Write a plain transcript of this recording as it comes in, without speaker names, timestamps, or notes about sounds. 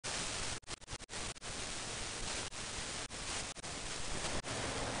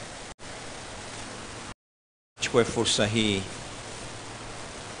nichukue fursa hii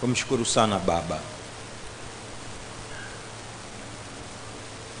kumshukuru sana Baba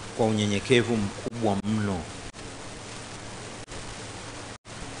kwa unyenyekevu mkubwa mno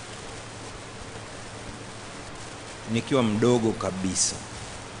nikiwa mdogo kabisa,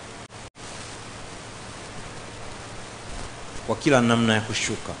 kwa kila namna ya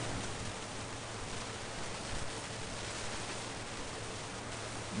kushuka,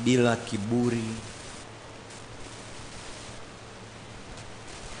 bila kiburi,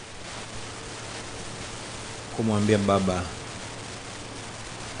 kumwambia Baba,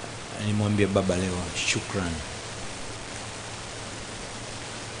 nimwambie Baba leo shukrani.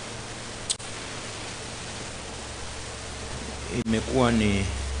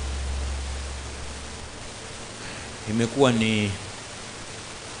 Imekuwa ni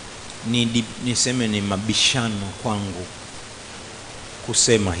niseme ni mabishano kwangu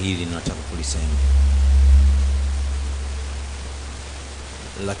kusema hili, nataka kulisema,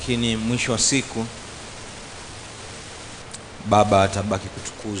 lakini mwisho wa siku Baba atabaki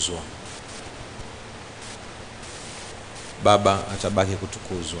kutukuzwa. Baba atabaki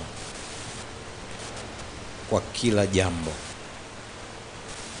kutukuzwa kwa kila jambo.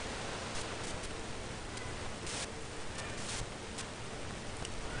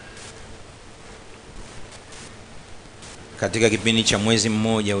 Katika kipindi cha mwezi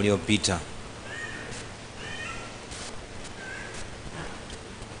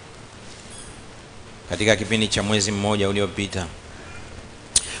mmoja uliopita,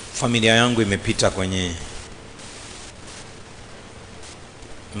 familia yangu imepita kwenye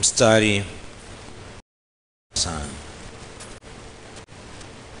mstari sana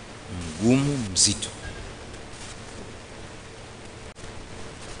mgumu, mzito.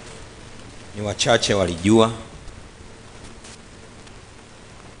 Ni wachache walijua.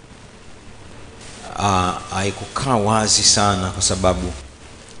 Haikukaa wazi sana kwa sababu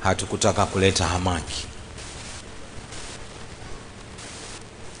hatukutaka kuleta hamaki.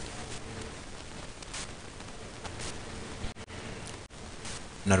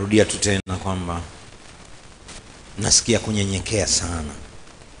 Narudia tu tena kwamba nasikia kunyenyekea sana.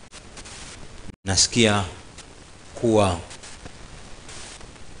 Nasikia kuwa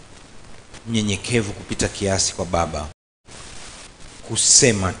mnyenyekevu kupita kiasi kwa Baba,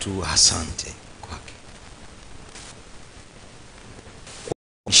 kusema tu asante kwake,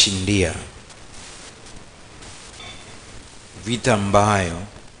 kushindia vita ambayo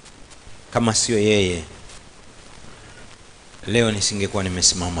kama sio yeye leo nisingekuwa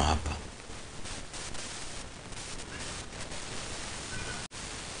nimesimama hapa.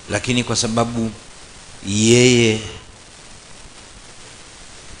 Lakini kwa sababu yeye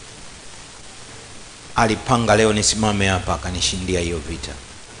alipanga leo nisimame hapa, akanishindia hiyo vita.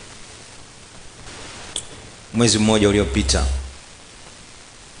 Mwezi mmoja uliopita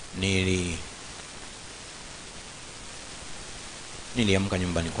niliamka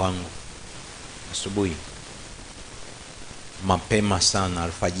nyumbani kwangu asubuhi mapema sana,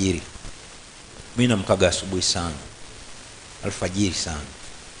 alfajiri. Mimi namkaga asubuhi sana, alfajiri sana,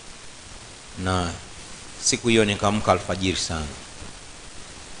 na siku hiyo nikaamka alfajiri sana.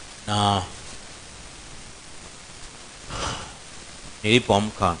 Na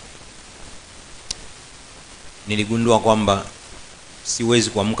nilipoamka niligundua kwamba siwezi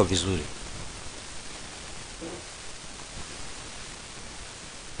kuamka vizuri.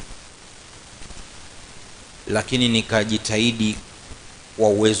 Lakini nikajitahidi kwa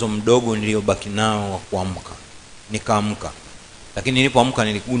uwezo mdogo niliobaki nao wa kuamka. Nikaamka. Lakini nilipoamka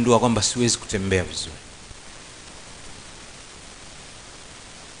niligundua kwamba siwezi kutembea vizuri.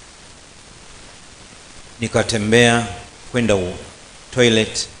 Nikatembea kwenda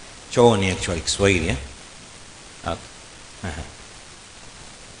toilet, chooni actually Kiswahili,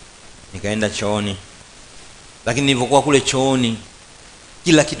 nikaenda chooni. Lakini nilipokuwa kule chooni,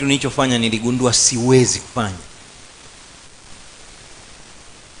 kila kitu nilichofanya niligundua siwezi kufanya.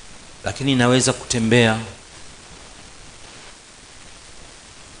 Lakini naweza kutembea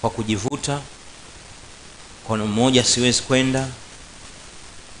kwa kujivuta, kono moja siwezi kwenda,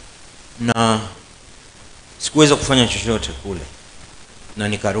 na sikuweza kufanya chochote kule. Na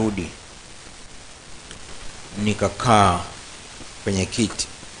nikarudi, nikakaa kwenye kiti,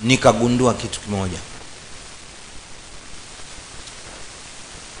 nikagundua kitu kimoja.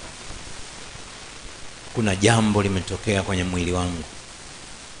 Kuna jambo limetokea kwenye mwili wangu,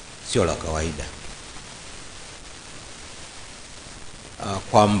 sio la kawaida.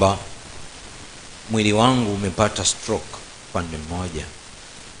 Kwamba mwili wangu umepata stroke pande moja,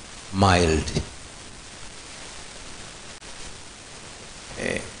 mild.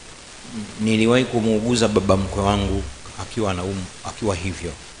 niliwahi kumuuguza baba mkwe wangu akiwa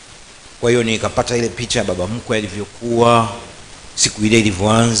hivyo. Kwa hiyo nikapata ile picha ya baba mkwe alivyokuwa siku ile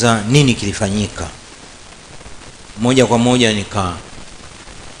ilivyoanza, nini kilifanyika. Moja kwa moja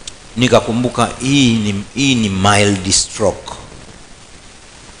nikakumbuka hii ni mild stroke.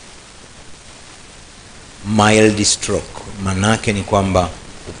 Mild stroke manake ni kwamba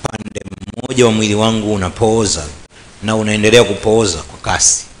upande mmoja wa mwili wangu unapooza na unaendelea kupooza kwa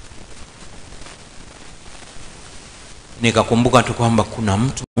kasi. Nikakumbuka tu kwamba kuna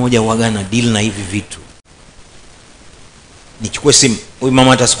mtu mmoja waga na deal na hivi vitu. Nichukue simu, huyu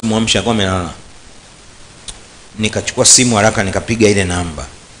mama hata sikumwamsha kwa amelala. Nikachukua simu haraka nikapiga ile namba.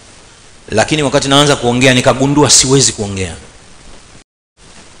 Lakini wakati naanza kuongea nikagundua siwezi kuongea.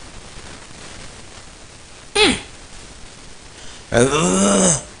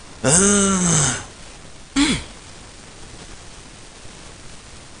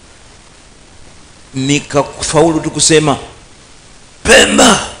 Nikafaulu tu kusema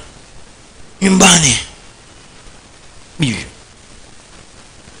Pemba nyumbani.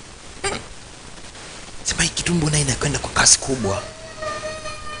 Sema hiki tumbo na inakwenda kwa kasi kubwa.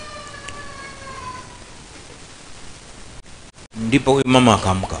 Ndipo huyu mama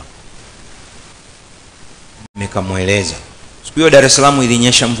akaamka. Nikamweleza. Siku hiyo Dar es Salaam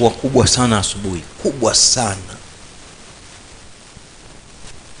ilinyesha mvua kubwa sana asubuhi, kubwa sana.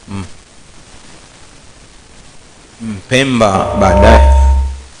 Pemba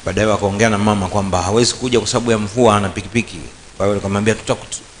baadaye wakaongea na mama kwamba hawezi kuja kwa sababu ya mvua, ana pikipiki. Kwa hiyo nikamwambia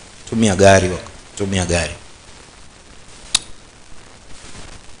tutakutumia gari, wakatumia gari.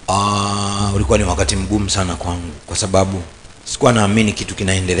 Ulikuwa ni wakati mgumu sana kwangu kwa sababu sikuwa naamini kitu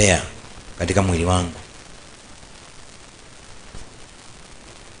kinaendelea katika mwili wangu.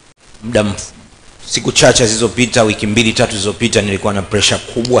 Siku chache zilizopita, wiki 2-3 zilizopita, nilikuwa na pressure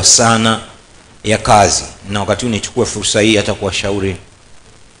kubwa sana ya kazi, na wakati huu nichukue fursa hii hata kuwashauri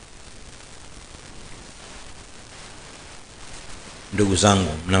ndugu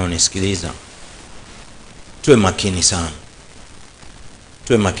zangu mnaonisikiliza, tuwe makini sana.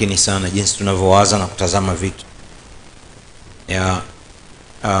 Tuwe makini sana jinsi tunavyowaza na kutazama vitu.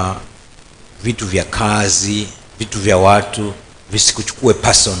 Vitu vya kazi, vitu vya watu visikuchukue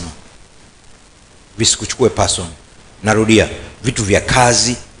personal. Visikuchukue personal. Narudia, vitu vya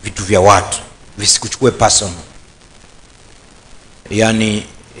kazi, vitu vya watu visikuchukue personal. Yani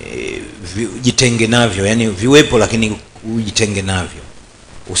jitenge navyo, yani viwepo lakini ujitenge navyo.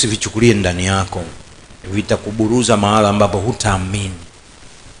 Usivichukulie ndani yako. Vitakuburuza mahala ambapo hutaamini.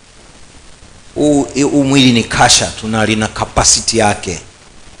 Mwili ni kasha, lina capacity yake.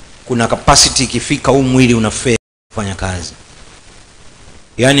 Kuna capacity ikifika mwili unafanya kufanya kazi.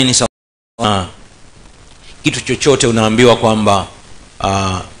 Yani ni sawa kitu chochote unaambiwa kwamba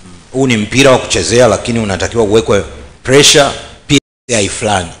huu ni mpira wa kuchezea lakini unatakiwa uwekwe pressure PSI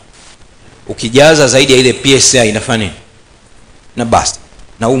fulani. Ukijaza zaidi ya ile PSI inafanya na basi.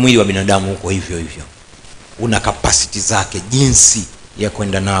 Na mwili wa binadamu uko hivyo hivyo. Una capacity zake jinsi ya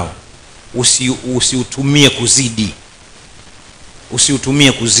kwenda nao. Usiutumie kuzidi.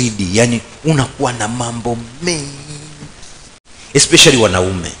 Usiutumie kuzidi. Yani unakuwa na mambo mengi. Especially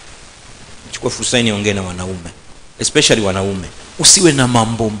wanaume. Chukua fursa hii niongee na wanaume. Especially wanaume. Usiwe na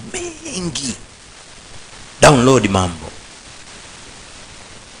mambo mengi. Download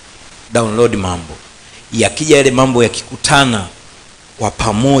mambo. Yakija yale mambo yakikutana kwa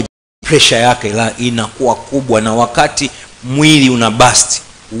pamoja, pressure yake inakuwa kubwa, na wakati mwili una burst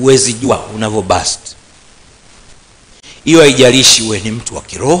uwezi jua unavyo burst. Hiyo haijalishi wewe ni mtu wa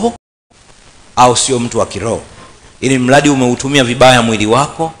kiroho au sio mtu wa kiroho. Ili mradi umeutumia vibaya mwili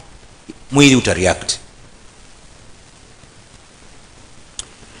wako, mwili utareact.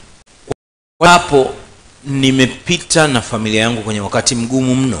 Kwa hapo nimepita na familia yangu kwenye wakati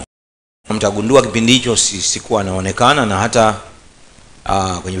mgumu mno. Mtagundua kipindi hicho sikuwa naonekana, na hata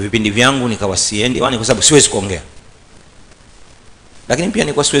kwenye vipindi vyangu nikawa siendi kwa sababu siwezi kuongea. Lakini pia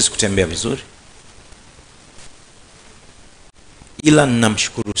nilikuwa siwezi kutembea vizuri. Ila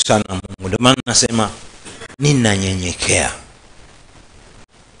ninamshukuru sana Mungu. Ndio maana nasema ninanyenyekea.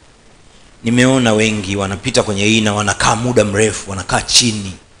 Nimeona wengi wanapita kwenye hii na wanakaa muda mrefu, wanakaa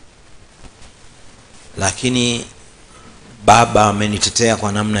chini. Lakini Baba amenitetea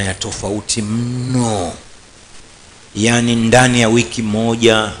kwa namna ya tofauti mno. Yani ndani ya wiki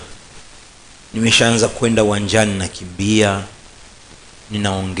moja nimeshaanza kwenda uwanjani na kimbia.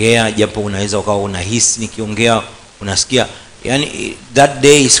 Ninaongea, japo unaweza ukawa unahisi nikiongea unasikia. Yani that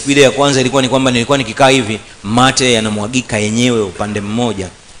day, siku ile ya kwanza ilikuwa ni kwamba nilikuwa nikikaa hivi mate yanamwagika yenyewe upande mmoja.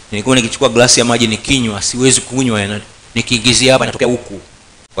 Nilikuwa nikichukua glasi ya maji nikinywa, siwezi kunywa, nikiingizia hapa natokea huku.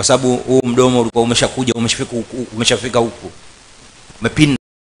 kwa sababu huu mdomo ulikuwa umeshakuja, umeshafika huku, umepinda.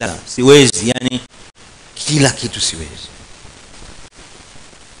 Siwezi, yani kila kitu siwezi,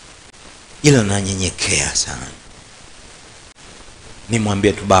 ila nanyenyekea sana.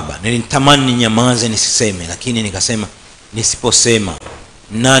 Nimwambie tu Baba, nilitamani ninyamaze nisiseme, lakini nikasema nisiposema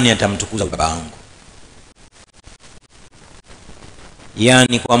nani atamtukuza baba yangu?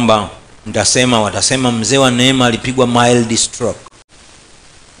 Yani kwamba nitasema, watasema mzee wa Neema alipigwa mild stroke.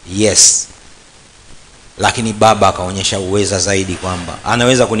 Yes, lakini Baba akaonyesha uweza zaidi kwamba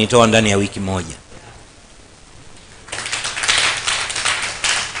anaweza kunitoa ndani ya wiki moja.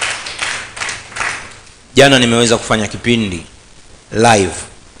 Jana nimeweza kufanya kipindi live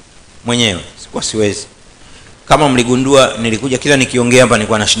mwenyewe, sikuwa siwezi. Kama mligundua, nilikuja kila nikiongea hapa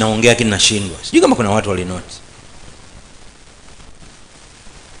nilikuwa naongea lakini nashindwa. Sijui kama kuna watu walinoti.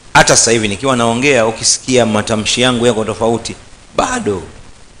 Hata sasa hivi nikiwa naongea, ukisikia matamshi yangu yako tofauti, bado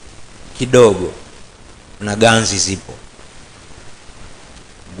kidogo na ganzi zipo.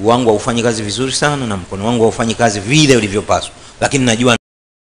 Mguu wangu haufanyi kazi vizuri sana na mkono wangu haufanyi kazi vile ulivyopaswa, lakini najua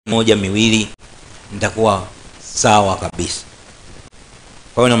moja miwili nitakuwa sawa kabisa.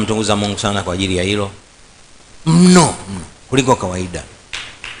 Kwa hiyo namtukuza Mungu sana kwa ajili ya hilo. Mno kuliko kawaida,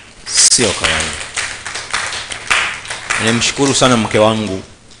 sio kawaida. Nimshukuru sana mke wangu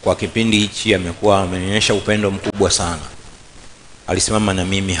kwa kipindi hichi, amenionyesha upendo mkubwa sana. Alisimama na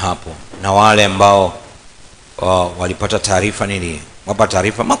mimi hapo, na wale ambao walipata taarifa, niliwapa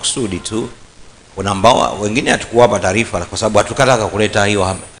taarifa makusudi tu. Kuna ambao wengine hatukuwapa taarifa kwa sababu hatukataka kuleta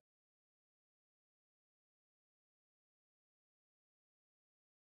hiyo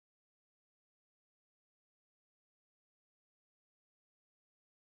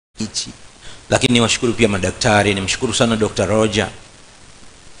hichi. Lakini niwashukuru pia madaktari. Nimshukuru sana Dr. Roger.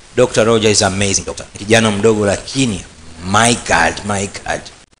 Dr. Roger is amazing doctor. Kijana mdogo lakini my God.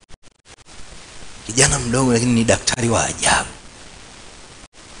 Kijana mdogo lakini ni daktari wa ajabu.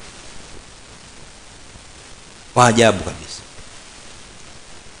 Wa ajabu kabisa.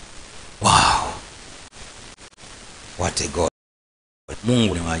 Wow. What a God.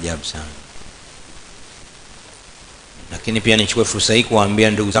 Mungu ni wa ajabu sana. Lakini pia nichukue fursa hii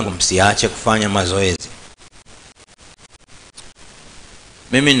kuwaambia ndugu zangu, msiache kufanya mazoezi.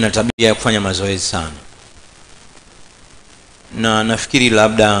 Mimi nina tabia ya kufanya mazoezi sana, na nafikiri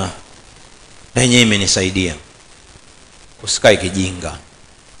labda yenyewe imenisaidia. Usikae kijinga,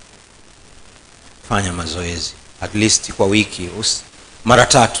 fanya mazoezi at least kwa wiki mara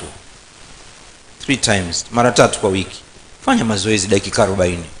 3 times, mara 3 kwa wiki. Fanya mazoezi dakika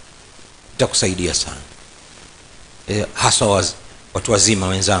 40, itakusaidia sana. Hasa watu wazima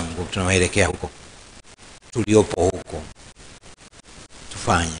wenzangu tunawaelekea huko, tuliopo huko,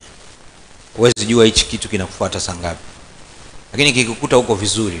 tufanye. Huwezi jua hichi kitu kinakufuata saa ngapi, lakini kikukuta huko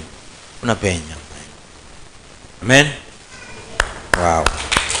vizuri unapenya. Amen. Wow.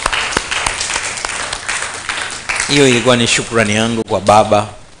 Hiyo ilikuwa ni shukrani yangu kwa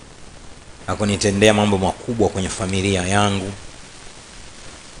Baba na kunitendea mambo makubwa kwenye familia yangu.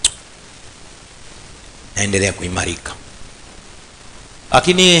 Naendelea kuimarika.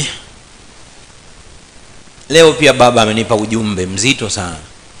 Lakini leo pia Baba amenipa ujumbe mzito sana.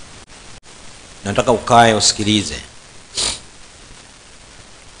 Nataka ukae usikilize.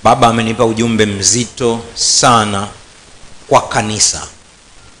 Baba amenipa ujumbe mzito sana kwa kanisa.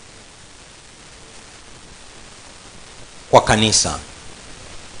 Kwa kanisa.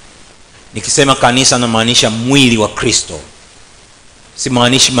 Nikisema kanisa namaanisha mwili wa Kristo.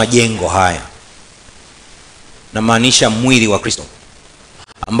 Simaanishi majengo haya. Namaanisha mwili wa Kristo,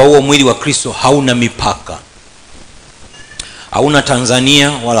 ambao huo mwili wa Kristo hauna mipaka. Hauna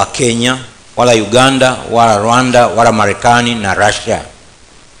Tanzania wala Kenya wala Uganda wala Rwanda wala Marekani na Russia.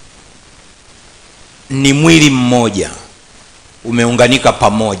 Ni mwili mmoja umeunganika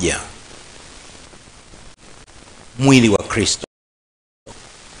pamoja, mwili wa Kristo.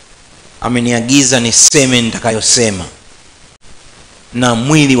 Ameniagiza niseme nitakayosema, na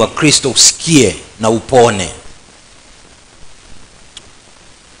mwili wa Kristo usikie na upone.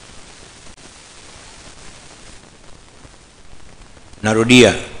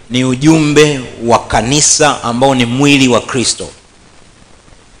 Narudia, ni ujumbe wa kanisa ambao ni mwili wa Kristo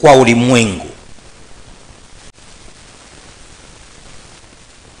kwa ulimwengu.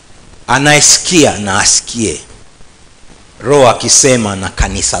 Anayesikia na asikie. Roho akisema na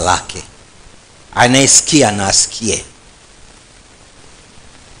kanisa lake. Anayesikia na asikie.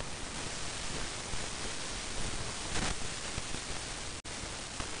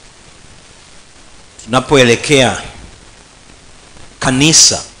 Tunapoelekea,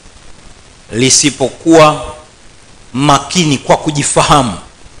 kanisa lisipokuwa makini kwa kujifahamu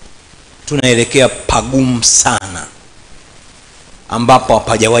tunaelekea pagumu sana ambapo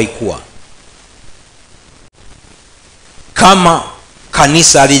hapajawahi kuwa. Kama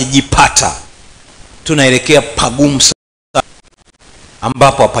kanisa alijipata, tunaelekea pagumu sana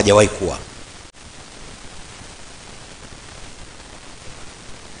ambapo hapajawahi kuwa.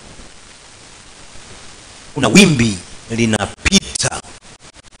 Kuna wimbi linapita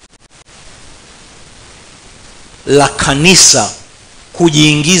la kanisa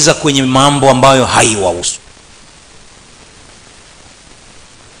kujiingiza kwenye mambo ambayo haiwahusu.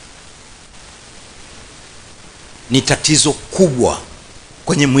 Ni tatizo kubwa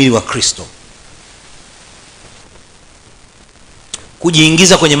kwenye mwili wa Kristo,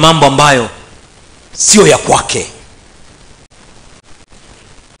 kujiingiza kwenye mambo ambayo sio ya kwake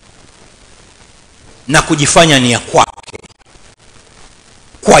na kujifanya ni ya kwake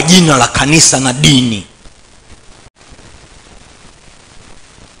kwa jina la kanisa na dini.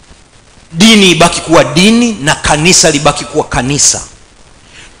 Dini ibaki kuwa dini na kanisa libaki kuwa kanisa.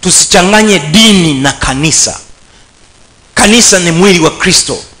 Tusichanganye dini na kanisa. Kanisa ni mwili wa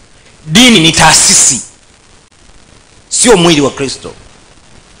Kristo, dini ni taasisi, sio mwili wa Kristo.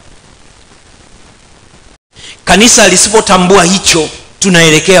 Kanisa lisipotambua hicho,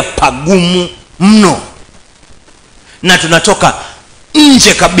 tunaelekea pagumu mno na tunatoka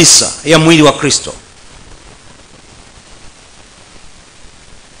nje kabisa ya mwili wa Kristo.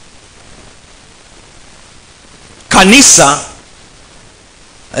 Kanisa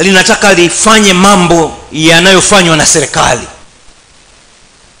linataka lifanye mambo yanayofanywa na serikali.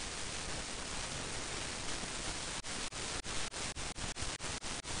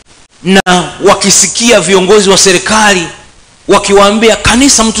 Na wakisikia viongozi wa serikali wakiwaambia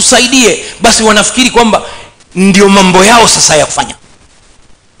kanisa mtusaidie, basi wanafikiri kwamba ndio mambo yao sasa ya kufanya.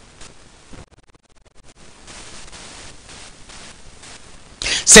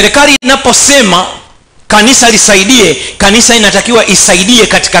 Serikali inaposema kanisa lisaidie, kanisa inatakiwa isaidie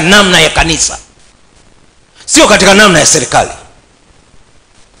katika namna ya kanisa, sio katika namna ya serikali.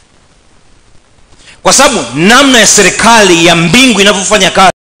 Kwa sababu namna ya serikali ya mbingu inavyofanya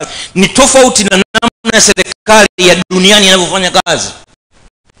kazi ni tofauti na namna ya serikali ya duniani inavyofanya kazi.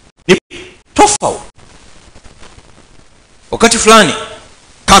 Ni tofauti. Wakati fulani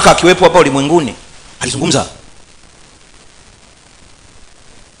kaka akiwepo hapa ulimwenguni alizungumza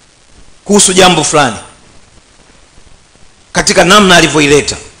kuhusu jambo fulani katika namna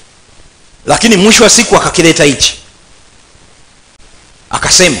alivyoileta, lakini mwisho wa siku akakileta hichi.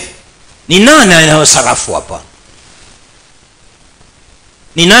 Akasema, ni nani anayosarafu hapa?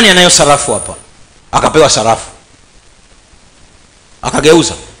 Ni nani anayosarafu hapa? Akapewa sarafu,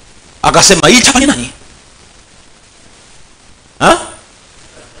 akageuza akasema, hii ni nani?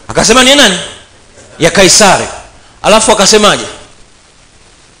 Akasema ni nani? Ya Kaisari. Alafu akasemaje?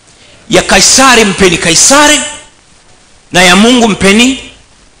 Ya Kaisari mpeni Kaisari na ya Mungu mpeni.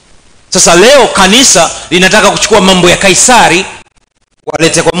 Sasa leo kanisa linataka kuchukua mambo ya Kaisari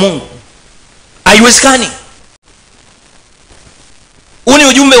walete kwa Mungu. Haiwezekani. Uni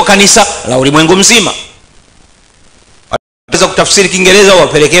ujumbe wa kanisa la ulimwengu mzima. Wataweza kutafsiri Kiingereza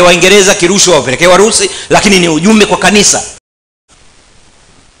wapelekee Waingereza, Kirusi wapelekee Warusi, lakini ni ujumbe kwa kanisa.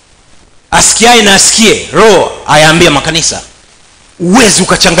 Asikiae na asikie, roho ayaambia makanisa. Uwezi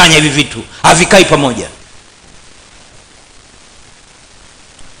ukachanganya hivi vitu, havikai pamoja.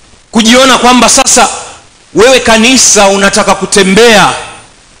 Kujiona kwamba sasa wewe kanisa unataka kutembea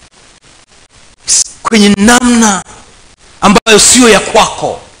kwenye namna ambayo sio ya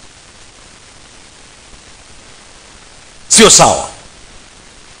kwako, sio sawa.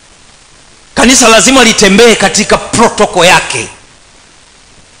 Kanisa lazima litembee katika protoko yake,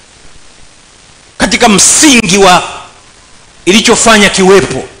 katika msingi wa ilichofanya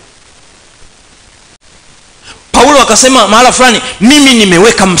kiwepo. Paulo akasema mahala fulani, mimi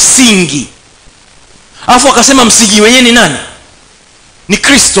nimeweka msingi. Alafu akasema msingi wenyewe ni nani? Ni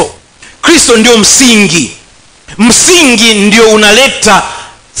Kristo. Kristo ndio msingi. Msingi ndio unaleta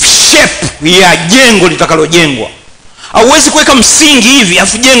shape ya jengo litakalojengwa. Hauwezi kuweka msingi hivi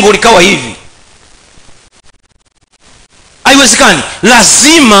afu jengo likawa hivi, haiwezekani.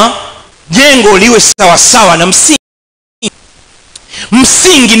 Lazima jengo liwe sawa sawa na msingi.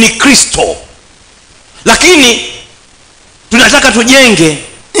 Msingi ni Kristo, lakini tunataka tujenge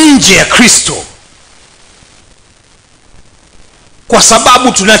nje ya Kristo kwa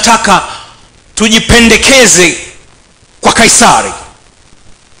sababu tunataka tujipendekeze kwa Kaisari.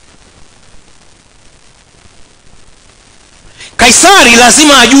 Kaisari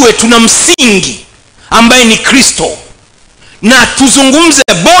lazima ajue tuna msingi ambaye ni Kristo, na tuzungumze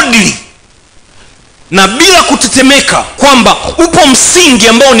boldly na bila kutetemeka kwamba upo msingi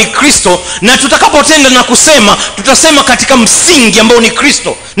ambao ni Kristo, na tutakapotenda na kusema tutasema katika msingi ambao ni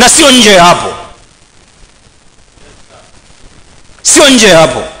Kristo na sio nje ya hapo. Sio nje ya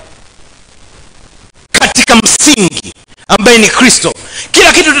hapo. Katika msingi ambaye ni Kristo.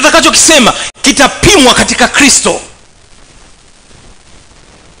 Kila kitu tutakachokisema kitapimwa katika Kristo.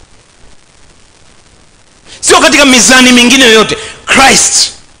 Sio katika mizani mingine yoyote.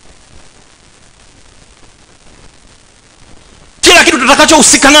 Christ. Kila kitu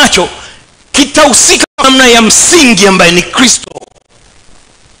tutakachohusika nacho kitahusika namna ya msingi ambaye ni Kristo.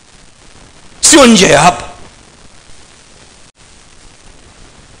 Sio nje ya hapo.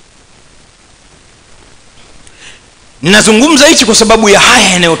 Ninazungumza hichi kwa sababu ya haya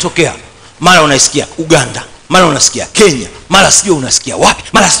yanayotokea. Mara unasikia Uganda, mara unasikia Kenya, mara sijui unasikia wapi,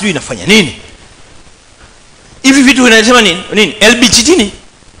 mara sijui inafanya nini. Hivi vitu vinasema nini? LBGT ni?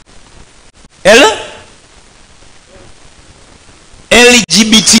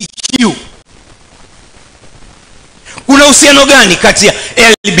 LGBTQ. Kuna uhusiano gani kati ya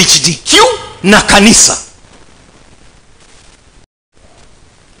LGBTQ na kanisa?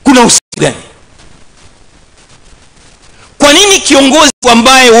 Kuna uhusiano gani? Kwa nini kiongozi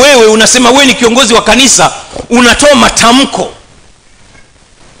ambaye wewe unasema wewe ni kiongozi wa kanisa unatoa matamko?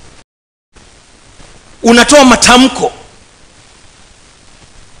 Unatoa matamko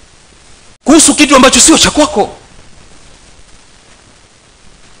kuhusu kitu ambacho sio cha kwako.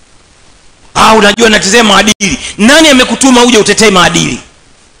 Unajua natetea maadili. Nani amekutuma uje utetee maadili?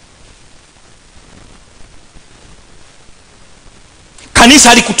 Kanisa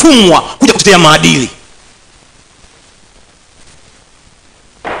halikutumwa kuja kutetea maadili.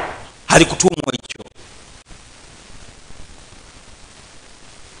 Halikutumwa hicho.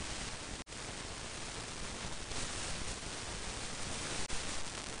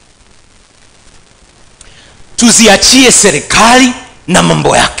 Tuziachie serikali na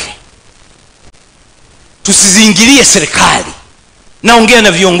mambo yake. Tusiziingilie serikali. Naongea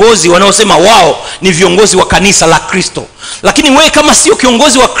na viongozi wanaosema wao ni viongozi wa kanisa la Kristo. Lakini wewe kama sio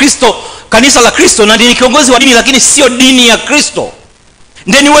kiongozi wa Kristo, kanisa la Kristo, na ni kiongozi wa dini lakini sio dini ya Kristo,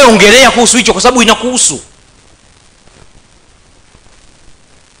 ndeni wewe ongelea kuhusu hicho kwa sababu inakuhusu.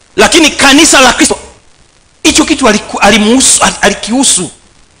 Lakini kanisa la Kristo hicho kitu alikihusu.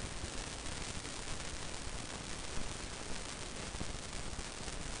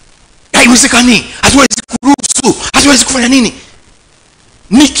 Haiwezekani, hatuwezi kuruhusu, hatuwezi kufanya nini.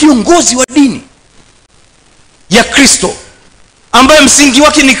 Ni kiongozi wa dini ya Kristo ambaye msingi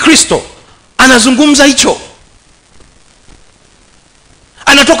wake ni Kristo, anazungumza hicho.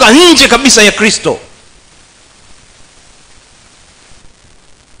 Anatoka nje kabisa ya Kristo.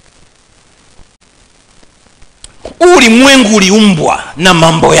 Ulimwengu uliumbwa na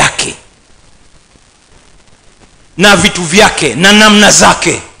mambo yake na vitu vyake na namna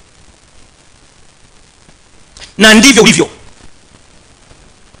zake, na ndivyo hivyo,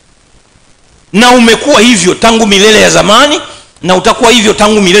 na umekuwa hivyo tangu milele ya zamani, na utakuwa hivyo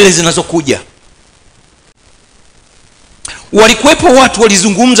tangu milele zinazokuja. Walikuwepo watu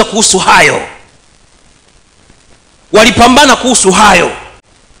walizungumza kuhusu hayo, walipambana kuhusu hayo,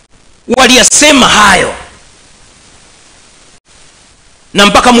 waliyasema hayo, na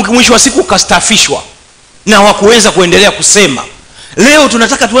mpaka mwisho wa siku kastafishwa na hawakuweza kuendelea kusema. Leo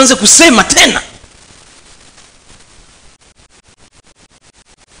tunataka tuanze kusema tena.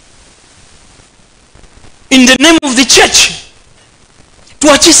 In the name of the church.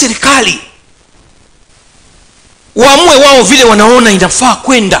 Tuachie serikali waamue wao vile wanaona inafaa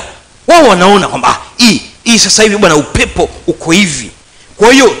kwenda. Wao wanaona kwamba hii sasa hivi bwana upepo uko hivi,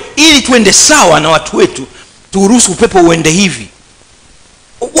 kwa hiyo ili tuende sawa na watu wetu turuhusu upepo uende hivi.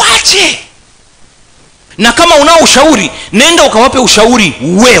 Wache. Na kama unao ushauri, nenda ukawape ushauri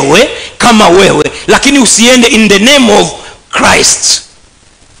wewe kama wewe, lakini usiende in the name of Christ.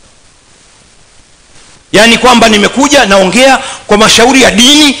 Yaani kwamba nimekuja naongea kwa mashauri ya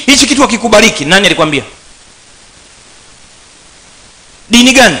dini, hichi kitu hakikubaliki. Nani alikwambia?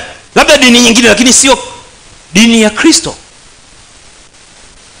 Dini gani? Labda dini nyingine, lakini sio dini ya Kristo.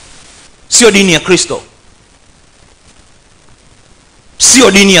 Sio dini ya Kristo.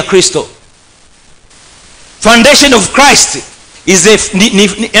 Sio dini ya Kristo. Foundation of Christ is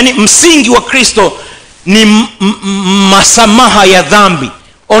yani msingi wa Kristo ni masamaha ya dhambi,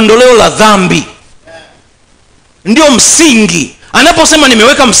 ondoleo la dhambi. Ndio msingi. Anaposema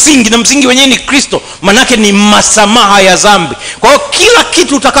nimeweka msingi, na msingi wenyewe ni Kristo, manake ni masamaha ya dhambi. Kwa hiyo kila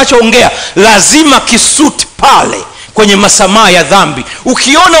kitu utakachoongea lazima kisuti pale kwenye masamaha ya dhambi.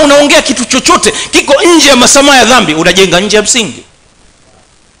 Ukiona unaongea kitu chochote kiko nje ya masamaha ya dhambi, unajenga nje ya msingi.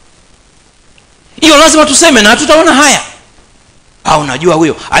 Hiyo lazima tuseme, na hatutaona haya. Unajua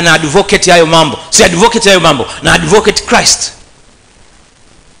huyo ana advocate hayo mambo. Si advocate hayo mambo, na advocate Christ.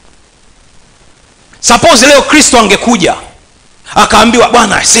 Suppose leo Kristo angekuja akaambiwa,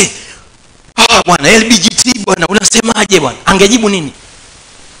 bwana bwana LBGT bwana unasemaje bwana, angejibu nini?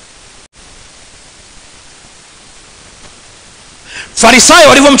 Farisayo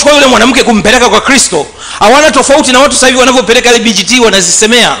walivyomchukua yule mwanamke kumpeleka kwa Kristo, hawana tofauti na watu sasa hivi wanavyopeleka LBGT,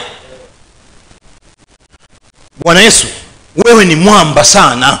 wanazisemea. Bwana Yesu, wewe ni mwamba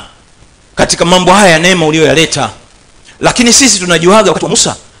sana katika mambo haya ya neema uliyoyaleta, lakini sisi tunajuaga wakati wa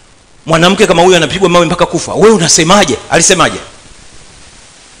Musa mwanamke kama huyu anapigwa mawe mpaka kufa. Wewe unasemaje? Alisemaje?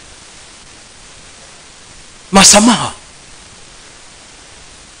 Masamaha.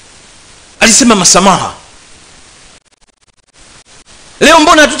 Alisema masamaha. Leo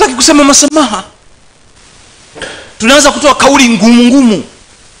mbona hatutaki kusema masamaha? Tunaanza kutoa kauli ngumu ngumu.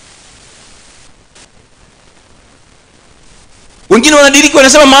 Wengine wanadiriki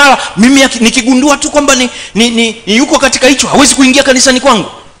wanasema mahala mimi nikigundua tu kwamba ni yuko katika hicho hawezi kuingia kanisani kwangu.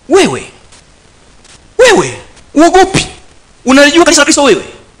 Wewe uogopi? Unalijua kanisa la Kristo wewe?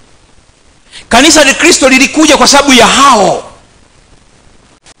 Kanisa la Kristo lilikuja kwa sababu ya hao.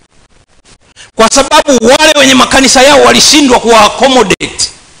 Kwa sababu wale wenye makanisa yao walishindwa kuwa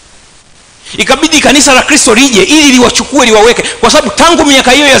accommodate. Ikabidi kanisa la Kristo lije ili liwachukue liwaweke, kwa sababu tangu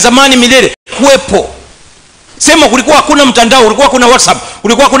miaka hiyo ya zamani milele kuwepo. Sema kulikuwa hakuna mtandao, kulikuwa hakuna WhatsApp,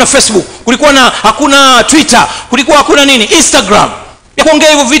 kulikuwa hakuna Facebook, kulikuwa hakuna Twitter, kulikuwa hakuna Instagram ya kuongea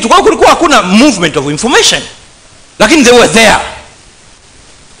hivyo vitu. Kwa hiyo kulikuwa hakuna movement of information. Lakini they were there.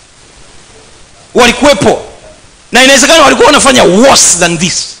 Walikuwepo. Na inawezekana walikuwa wanafanya worse than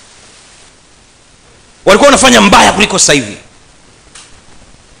this. Walikuwa wanafanya mbaya kuliko sasa hivi.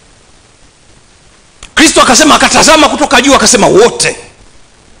 Kristo akasema, akatazama kutoka juu akasema wote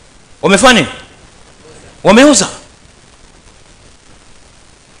wamefanya nini? Wameoza.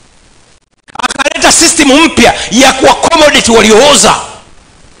 Akaleta system mpya ya kuaccommodate waliooza.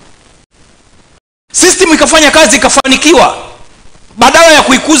 System ikafanya kazi, ikafanikiwa. Badala ya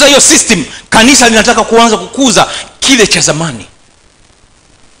kuikuza hiyo system, kanisa linataka kuanza kukuza kile cha zamani,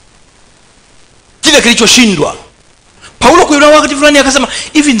 kile kilichoshindwa. Paulo kwa wakati fulani akasema,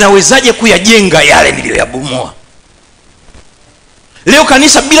 hivi nawezaje kuyajenga yale niliyoyabomoa? Leo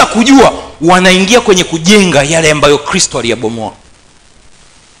kanisa bila kujua wanaingia kwenye kujenga yale ambayo Kristo aliyabomoa.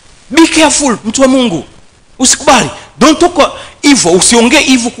 Be careful, mtu wa Mungu. Usikubali. Don't talk evil.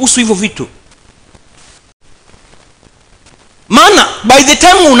 Usiongee evil kuhusu hivyo vitu. Maana by the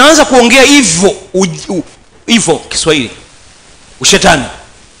time unaanza kuongea evil Kiswahili ushetani.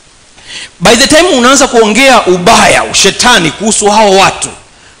 By the time unaanza kuongea ubaya, ushetani kuhusu hao watu,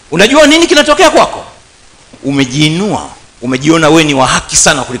 unajua nini kinatokea kwako? Umejiinua, umejiona wewe ni wa haki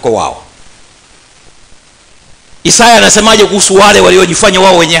sana kuliko wao. Isaya anasemaje kuhusu wale waliojifanya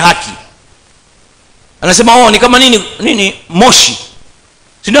wao wenye haki? Anasema wao ni kama nini moshi.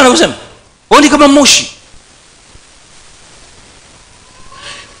 Si ndio anasema? Wao ni kama moshi.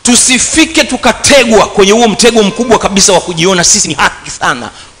 Tusifike tukategwa kwenye huo mtego mkubwa kabisa wa kujiona sisi ni haki sana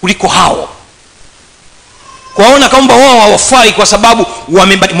kuliko hao. Kwaona kwamba wao hawafai kwa sababu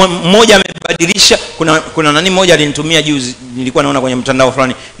mmoja amebadilisha. Kuna nani mmoja alinitumia juzi, nilikuwa naona kwenye mtandao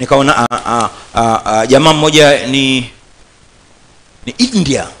fulani, nikaona jamaa mmoja ni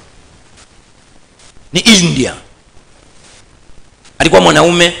India. Alikuwa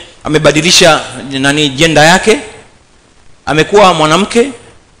mwanaume, amebadilisha gender yake, amekuwa mwanamke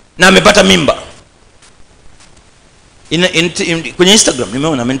na amepata mimba. Kwenye Instagram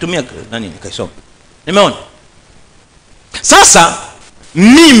nimeona amenitumia nikaisoma. Nimeona. Sasa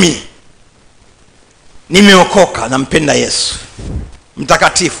mimi nimeokoka, nampenda Yesu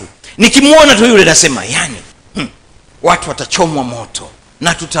mtakatifu. Nikimuona tu yule nasema watu watachomwa moto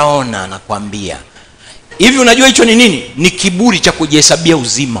na tutaona. Nakwambia hivi, unajua hicho ni nini? Ni kiburi cha kujihesabia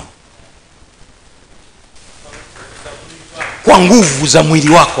uzima kwa nguvu za mwili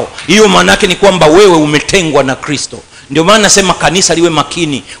wako. Hiyo maana yake ni kwamba wewe umetengwa na Kristo. Ndio maana nasema kanisa liwe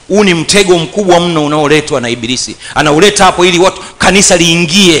makini. Huu ni mtego mkubwa mno unaoletwa na ibilisi. Anauleta hapo ili watu kanisa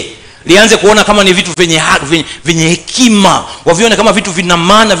liingie, lianze kuona kama ni vitu vyenye hekima, wavione kama vitu vina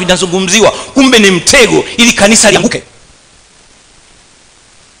maana, vinazungumziwa. Kumbe ni mtego ili kanisa lianguke.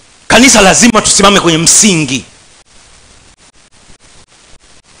 Kanisa lazima tusimame kwenye msingi.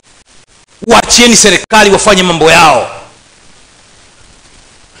 Waachieni serikali wafanye mambo yao.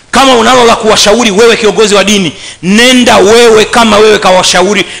 Kama unalo la kuwashauri wewe kiongozi wa dini, nenda wewe kama wewe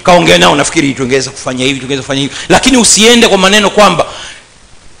kawashauri, kaongea nao, nafikiri tungeweza kufanya hivi, tungeweza kufanya hivi. Lakini usiende kwa maneno kwamba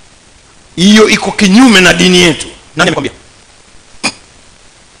hiyo iko kinyume na dini yetu. Nani amekwambia?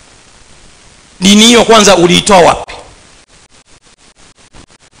 Dini hiyo kwanza uliitoa wapi?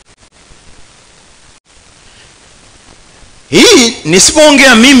 Hii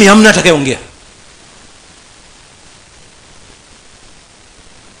nisipoongea mimi hamna atakayeongea.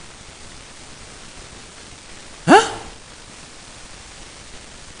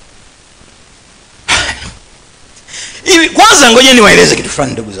 Hivi kwanza ngoja niwaeleze kitu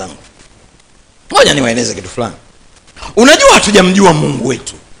fulani ndugu zangu. Ngoja niwaeleze kitu fulani. Unajua hatujamjua Mungu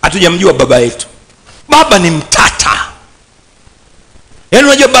wetu. Hatujamjua baba yetu. Baba ni mtata. Yaani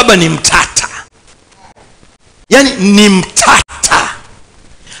unajua baba ni mtata. Yaani ni mtata.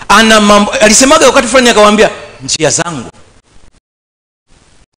 Ana mambo, alisemaga wakati fulani akawaambia njia zangu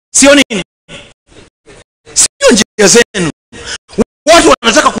sio nini? Sio njia zenu. Watu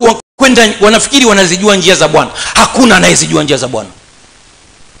wanataka kwenda, wanafikiri wanazijua njia za Bwana. Hakuna anayezijua njia za Bwana.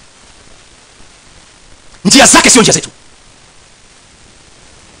 Njia zake sio njia zetu.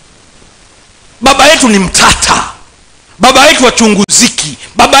 Baba yetu ni mtata. Baba yetu wachunguziki.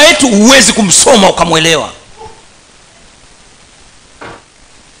 Baba yetu huwezi kumsoma ukamwelewa.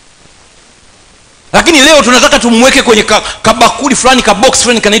 Lakini leo tunataka tumweke kwenye kabakuli fulani, kabox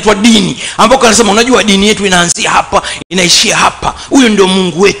fulani kanaitwa dini, ambako anasema unajua dini yetu inaanzia hapa, inaishia hapa. Huyo ndio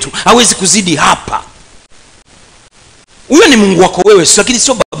Mungu wetu, hawezi kuzidi hapa. Huyo ni Mungu wako wewe, lakini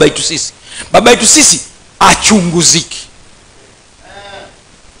sio baba yetu sisi. Baba yetu sisi achunguziki.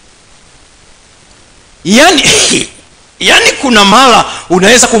 Yaani kuna mara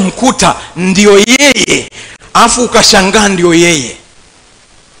unaweza kumkuta ndio yeye, afu ukashangaa ndio yeye.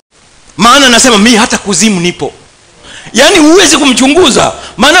 Maana anasema mimi hata kuzimu nipo. Yaani huwezi kumchunguza,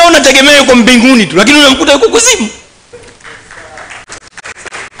 maana unategemea yuko mbinguni tu, lakini unamkuta yuko kuzimu.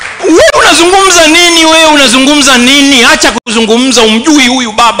 Wewe unazungumza nini? Wewe unazungumza nini? Acha kuzungumza, umjui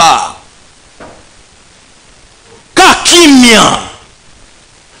huyu baba. Kaa kimya.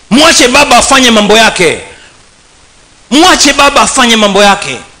 Mwache baba afanye mambo yake. Mwache baba afanye mambo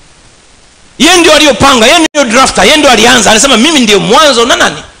yake. Yeye ndio aliyopanga, yeye ndio drafter, yeye ndio alianza. Anasema mimi ndio mwanzo na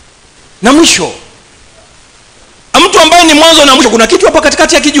nani? Na mwisho. Mtu ambaye ni mwanzo na mwisho, kuna kitu hapo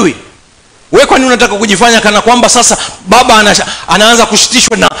katikati akijui. Wewe kwani unataka kujifanya kana kwamba sasa baba anaanza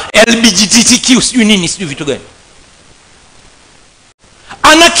kushitishwa na LGBTQ sijui nini sijui vitu gani?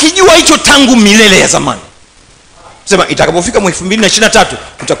 Anakijua hicho tangu milele ya zamani. Sema itakapofika 2023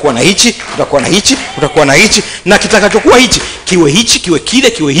 utakuwa na hichi, utakuwa na hichi, utakuwa na hichi, na kitakachokuwa hichi kiwe hichi, kiwe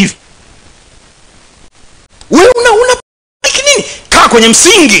kile, kiwe hivi. Wewe una nini? Kaa kwenye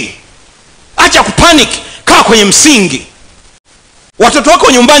msingi. Acha kupanic, kaa kwenye msingi. Watoto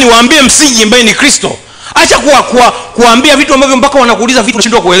wako nyumbani waambie msingi ambaye ni Kristo. Acha kuambia vitu ambavyo mpaka wanakuuliza vitu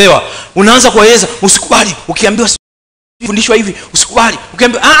unashindwa kuelewa. Unaanza kueleza, usikubali. Ukiambiwa fundishwa hivi, usikubali.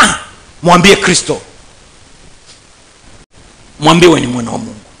 Ukiambiwa mwambie Kristo. Mwambie wewe ni mwana wa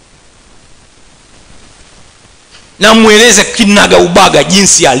Mungu. Na mueleze kinaga ubaga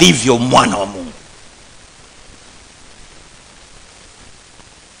jinsi alivyo mwana wa Mungu.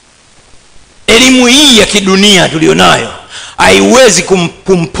 Elimu hii ya kidunia tulionayo haiwezi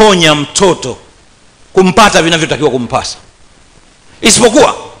kumponya mtoto kumpata vinavyotakiwa kumpasa,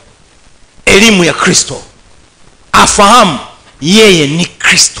 isipokuwa elimu ya Kristo. Afahamu yeye ni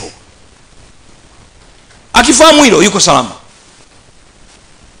Kristo. Akifahamu hilo yuko salama.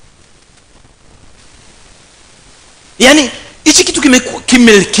 Yaani hichi kitu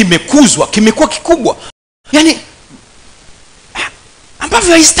kimekuzwa, kimekuwa kikubwa. Yaani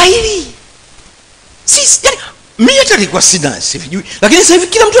ambavyo haistahili. Sisi yani mimi hata nilikuwa sina sivijui, lakini sasa hivi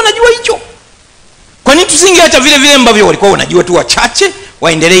kila mtu anajua hicho. Kwa nini tusingeacha vile vile ambavyo walikuwa wanajua tu wachache,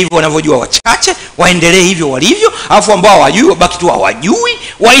 waendelee hivyo wanavyojua wachache, waendelee hivyo walivyo, alafu ambao hawajui wabaki tu hawajui,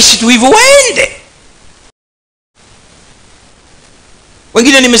 waishi tu hivyo waende.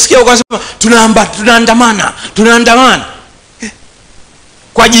 Wengine nimesikia wakasema tunaandamana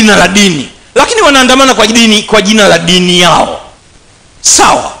kwa jina la dini. Lakini wanaandamana kwa jina la dini yao.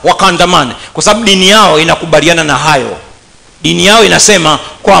 Sawa, wakaandamane kwa sababu dini yao inakubaliana na hayo. Dini yao inasema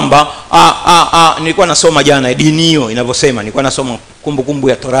kwamba nilikuwa nasoma jana dini hiyo inavyosema, nilikuwa nasoma kumbukumbu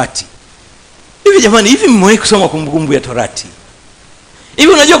ya Torati. Hivi jamani, hivi mmewahi kusoma kumbukumbu ya Torati?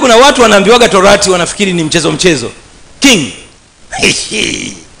 Hivi unajua kuna watu wanaambiwaga Torati wanafikiri ni mchezo. King.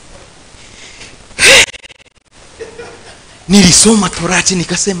 Nilisoma Torati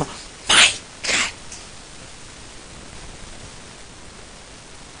nikasema my God.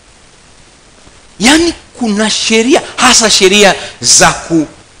 Yaani kuna sheria, hasa sheria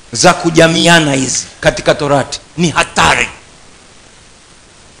za kujamiana hizi katika Torati ni hatari.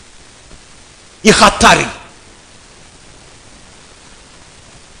 Ni hatari.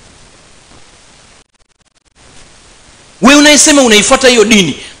 Wewe unaisema unaifuata hiyo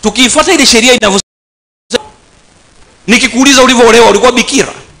dini, tukiifuata ile sheria inavyosema. Nikikuuliza ulivyoolewa ulikuwa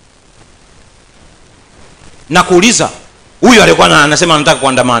bikira? Na kuuliza huyu alikuwa anasema anataka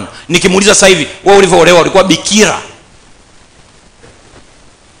kuandamana, nikimuuliza sasa hivi wewe ulivyoolewa ulikuwa bikira?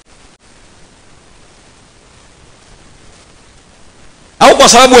 Au kwa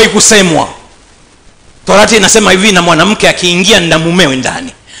sababu haikusemwa? Torati inasema hivi, na mwanamke akiingia na mumewe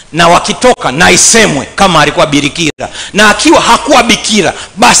ndani, na wakitoka na isemwe kama alikuwa bikira, na akiwa hakuwa bikira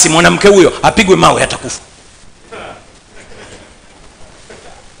basi mwanamke huyo apigwe mawe atakufa.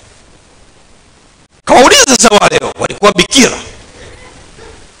 Kawauliza sasa wale walikuwa bikira?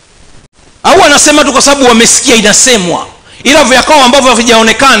 Au anasema tu kwa sababu wamesikia inasemwa, ila vya kwao ambavyo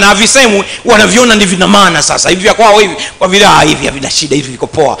havijaonekana havisemwi wanaviona ndivyo vina maana. Sasa hivi vya kwao hivi kwa vile hivi havina shida, hivi viko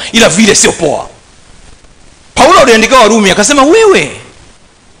poa, ila vile sio poa. Paulo aliandika Warumi akasema, wewe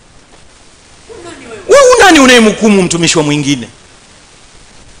unani unayemhukumu mtumishi wa mwingine?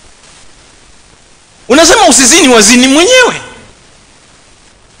 Unasema usizini, wazini mwenyewe.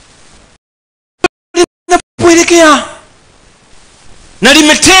 Linapoelekea na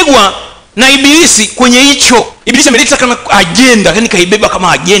limetegwa na ibilisi kwenye hicho. Ibilisi ameleta kama agenda, yani kaibeba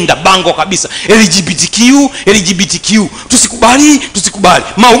kama agenda bango kabisa, LGBTQ, tusikubali.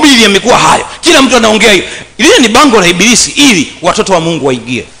 Mahubiri yamekuwa hayo, kila mtu anaongea hiyo. Ile ni bango la ibilisi ili watoto wa Mungu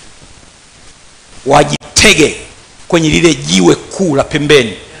waingie, wajitege kwenye lile jiwe kuu la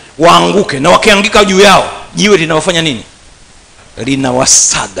pembeni, waanguke, na wakiangika juu yao jiwe linawafanya nini?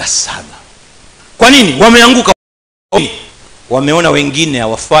 Linawasaga saga. Kwa nini wameanguka? Wameona wengine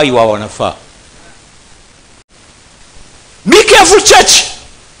hawafai, wao wanafaa. Be careful church.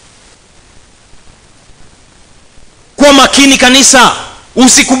 Kwa makini kanisa,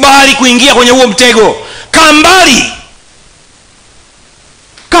 usikubali kuingia kwenye huo mtego.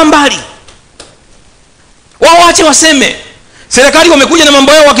 Kambali. Waache waseme. Serikali wamekuja na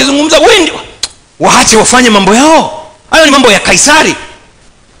mambo yao wakizungumza, wewe waache wafanye mambo yao. Hayo ni mambo ya Kaisari.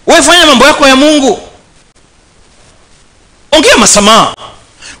 Wewe fanya mambo yako ya Mungu. Ongea masamaha.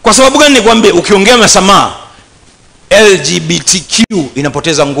 Kwa sababu gani nikwambie, ukiongea masamaha LGBTQ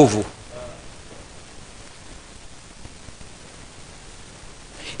inapoteza nguvu.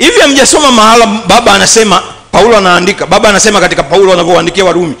 Hivi hamjasoma mahala baba anasema, Paulo anaandika, baba anasema katika Paulo anavyoandikia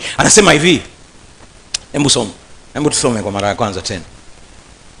Warumi, anasema hivi. Hebu tusome kwa mara ya kwanza tena.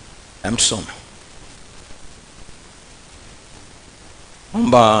 Hebu tusome.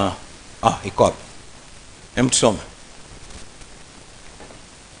 Iko hapo. Hebu tusome.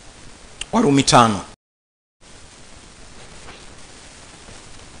 Warumi 5.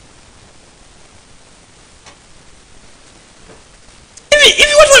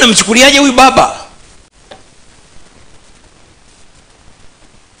 Hivi watu wanamchukuliaje huyu baba?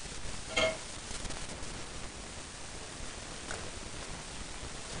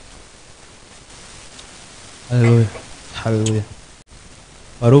 Haleluya.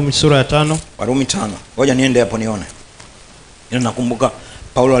 Warumi sura ya 5. Warumi 5. Ngoja niende hapo nione. Nakumbuka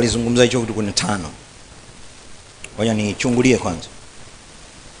Paulo alizungumza hicho kitu kwenye 5. Ngoja nichungulie kwanza.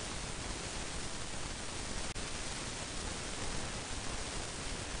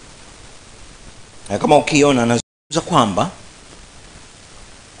 Kama ukiona anazungumza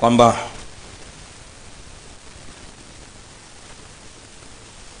kwamba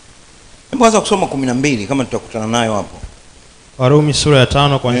Mwanza kusoma 12 kama tutakutana nayo hapo. Warumi sura ya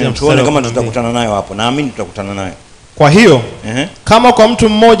 5 kuanzia mstari kama tutakutana nayo hapo. Naamini tutakutana nayo. Kwa hiyo kama kwa mtu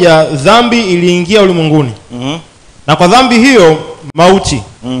mmoja dhambi iliingia ulimwenguni, na kwa dhambi hiyo mauti,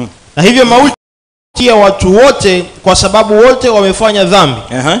 na hivyo mauti ya watu wote kwa sababu wote wamefanya dhambi.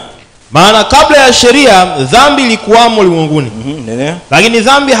 Maana kabla ya sheria dhambi ilikuwamo ulimwenguni, lakini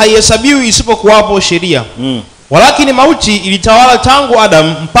dhambi haihesabiwi isipokuwapo sheria. Walakini mauti ilitawala tangu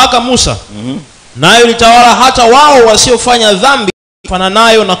Adam mpaka Musa, nayo ilitawala hata wao wasiofanya dhambi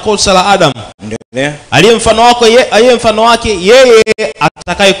fananayo na kosa la Adam, aliye mfano wake yeye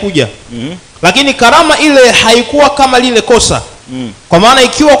atakayekuja. Lakini karama ile haikuwa kama lile kosa. Kwa maana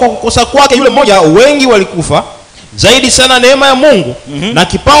ikiwa kwa kukosa kwake yule mmoja wengi walikufa, zaidi sana neema ya Mungu na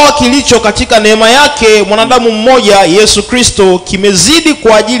kipawa kilicho katika neema yake mwanadamu mmoja Yesu Kristo kimezidi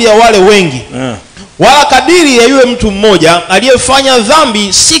kwa ajili ya wale wengi. Wala kadiri ya yule mtu mmoja aliyefanya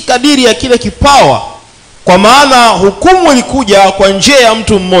dhambi si kadiri ya kile kipawa. Kwa maana hukumu ilikuja kwa njia ya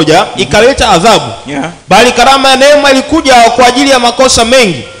mtu mmoja ikaleta adhabu, bali karama ya neema ilikuja kwa ajili ya makosa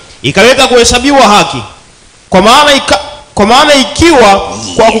mengi ikaleta kuhesabiwa haki. Kwa maana ikiwa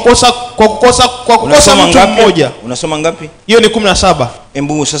kwa kukosa mtu mmoja. Unasoma ngapi? Hiyo ni 17.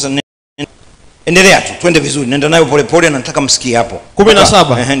 Embu sasa endelea tu, twende vizuri. Nenda nayo pole pole, nataka msikie hapo.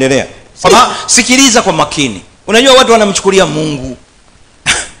 17. Endelea. Sikiliza kwa makini. Unajua watu wanamchukulia Mungu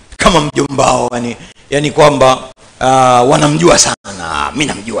kama mjombao, yani kwamba wanamjua sana. Mimi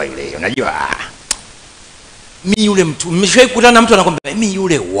namjua yule, unajua mimi yule mtu, mmeshawahi kukutana na mtu anakwambia mimi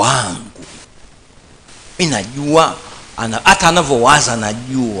yule wangu, mimi najua hata anavyowaza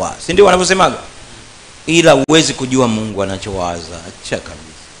najua, si ndio wanavyosemaga? Ila huwezi kujua Mungu anachowaza.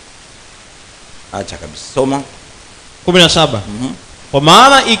 Acha kabisa. Soma 17. Kwa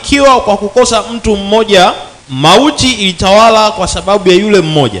maana ikiwa kwa kukosa mtu mmoja mauti ilitawala kwa sababu ya yule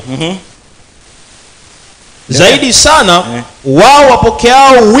mmoja, zaidi sana wao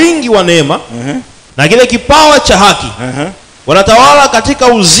wapokeao wingi wa neema na kile kipawa cha haki wanatawala katika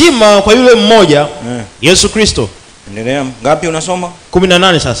uzima kwa yule mmoja Yesu Kristo. Endelea. Ngapi unasoma?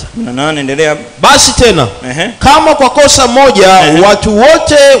 18 sasa. 18, endelea. Basi tena kama kwa kosa moja watu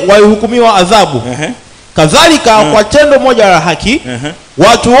wote walihukumiwa adhabu, kadhalika kwa tendo moja la haki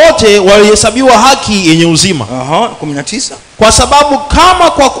watu wote walihesabiwa haki yenye uzima. 19. Kwa sababu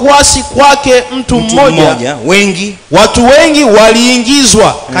kama kwa kuasi kwake mtu mmoja watu wengi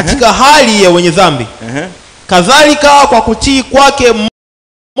waliingizwa katika hali ya wenye dhambi, kadhalika kwa kutii kwake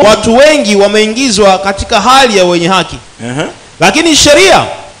watu wengi wameingizwa katika hali ya wenye haki. Lakini sheria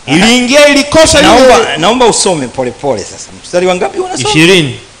iliingia ili kosa lile. Naomba usome pole sasa. Mstari wa ngapi unasoma?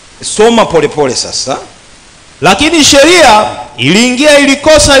 20. Soma pole sasa. Lakini sheria iliingia ili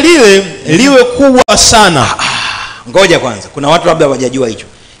kosa lile liwe kubwa sana. Ngoja kwanza, kuna watu labda hawajajua hicho.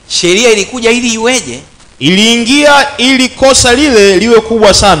 Sheria ilikuja ili iweje? Iliingia ili kosa lile liwe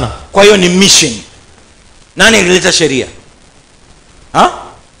kubwa sana. Kwa hiyo ni mission. Nani alileta sheria?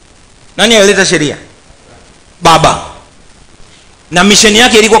 Nani alileta sheria? Baba. Na mission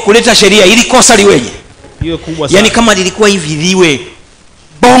yake ilikuwa kuleta sheria ili kosa liweje? Liwe kubwa sana. Yani kama lilikuwa hivi liwe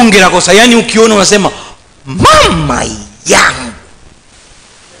bonge la kosa. Yani ukiona unasema mama yangu.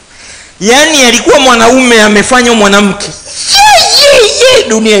 Yani alikuwa mwanaume amefanya mwanamke.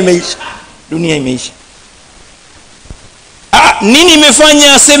 Dunia imeisha. Nini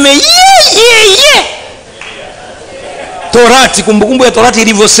imefanya aseme Torati, kumbukumbu ya Torati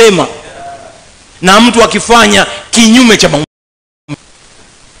ilivyosema, na mtu akifanya kinyume cha Mungu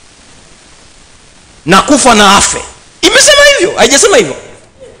na kufa na afe. Imesema hivyo, haijasema hivyo.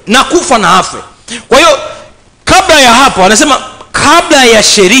 Na kufa na afe. Kwa hiyo kabla ya hapo anasema kabla ya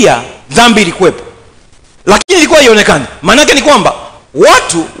sheria dhambi ilikuwepo, lakini ilikuwa haionekani. Maana yake ni kwamba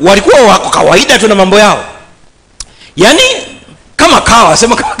watu walikuwa wako kawaida tu na mambo yao. Yaani kama kawa,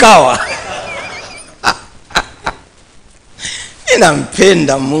 sema kama kawa.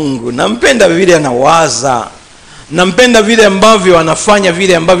 Nampenda Mungu, nampenda vile anawaza, nampenda vile ambavyo anafanya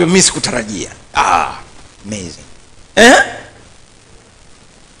vile ambavyo mimi sikutarajia. Amazing.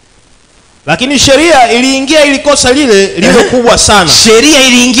 Lakini sheria iliingia ili kosa lile liwe kubwa sana. Sheria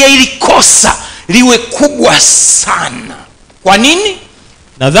iliingia ili kosa liwe kubwa sana. Kwa nini?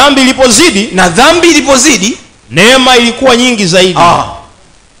 Na dhambi ilipozidi, neema ilikuwa nyingi zaidi.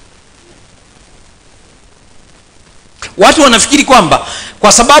 Watu wanafikiri kwamba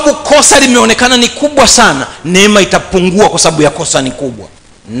kwa sababu kosa limeonekana ni kubwa sana, neema itapungua kwa sababu ya kosa ni kubwa.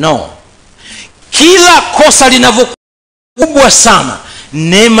 No. Kila kosa linavyokuwa kubwa sana,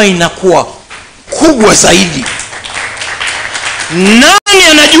 neema inakuwa kubwa zaidi. Nani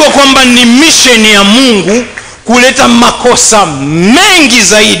anajua kwamba ni mission ya Mungu kuleta makosa mengi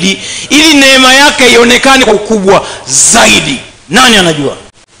zaidi ili neema yake ionekane kwa ukubwa zaidi? Nani anajua?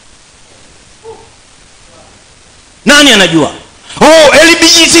 Nani anajua?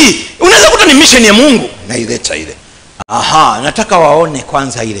 LGBT unaweza kuta ni mission ya Mungu na ileta ile. Nataka waone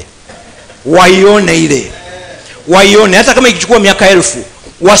kwanza ile. Waione hata kama ikichukua miaka 1000.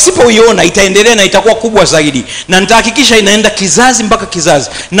 Wasipoiona itaendelea na itakuwa kubwa zaidi, na nitahakikisha inaenda kizazi mpaka kizazi,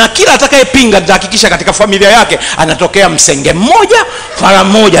 na kila atakayepinga nitahakikisha katika familia yake anatokea msenge mmoja, fara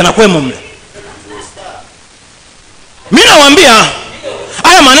moja anakuwemo mle. Mimi nawaambia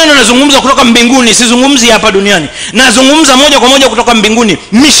haya maneno nazungumza kutoka mbinguni, sizungumzi hapa duniani. Nazungumza moja kwa moja kutoka mbinguni,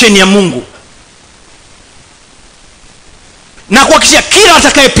 mission ya Mungu. Na kuhakikisha kila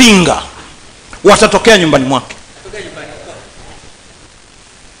atakayepinga watatokea nyumbani mwake.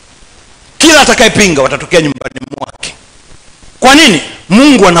 Kila atakayepinga watatokea nyumbani mwake. Kwa nini?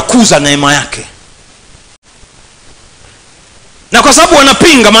 Mungu anakuza neema yake. Na kwa sababu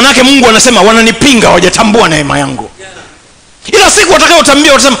wanapinga, maana yake Mungu anasema wananipinga, hawajatambua neema yangu. Ila siku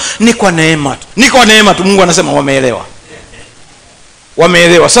watakayotambia watasema ni kwa neema tu. Ni kwa neema tu. Mungu anasema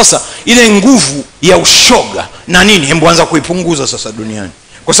wameelewa. Sasa ile nguvu ya ushoga na nini, hebu anza kuipunguza sasa duniani.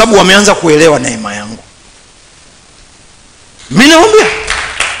 Kwa sababu wameanza kuelewa neema yangu. Mimi naomba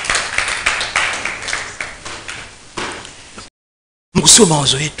Mungu sio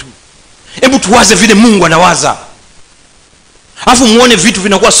mawazo yetu. Hebu tuwaze vile Mungu anawaza, alafu muone vitu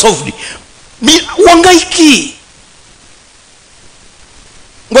vinakuwa solved. Uhangaiki.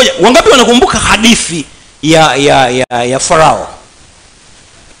 Ngoja, wangapi wanakumbuka hadithi ya Farao?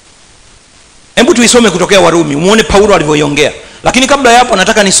 Hebu tuisome kutokea Warumi, muone Paulo alivyoiongea. Lakini kabla ya hapo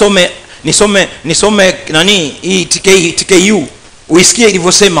nataka nisome nani hii TKU, uisikie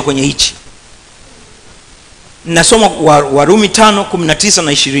ilivyosema kwenye hichi. Nasoma Warumi 5:19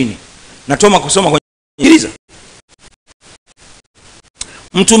 na 20. Natoma kusoma kwenye Injiliza.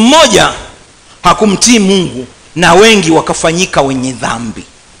 Mtu mmoja hakumtii Mungu na wengi wakafanyika wenye dhambi.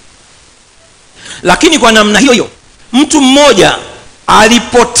 Lakini kwa namna hiyo mtu mmoja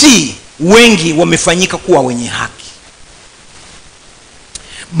alipotii, wengi wamefanyika kuwa wenye haki.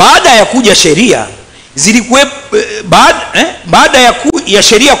 Baada ya kuja sheria zilikuwepo, baada ya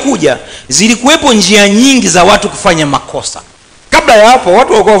sheria kuja zilikuwepo njia nyingi za watu kufanya makosa. Kabla ya hapo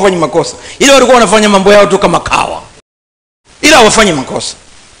watu walikuwa wafanya makosa, ila walikuwa wanafanya mambo yao tu kama kawa, ila wafanye makosa.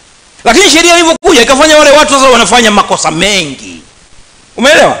 Lakini sheria ilivyokuja ikafanya wale watu sasa wanafanya makosa mengi.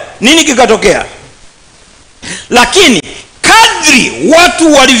 Umeelewa? Nini kikatokea? Lakini kadri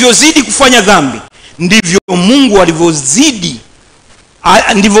watu walivyozidi kufanya dhambi, ndivyo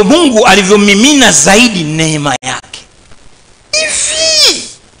Mungu alivyomimina zaidi neema yake. Hivi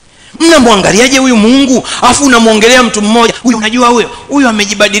mnamwangaliaje huyu Mungu? Afu unamwongelea mtu mmoja, huyu unajua huyu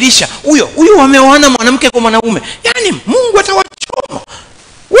amejibadilisha, huyu wameoana mwanamke kwa mwanaume. Yaani Mungu atawachoma.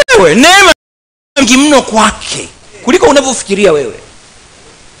 Wewe neema nyingi mno kwake kuliko unavyofikiria wewe.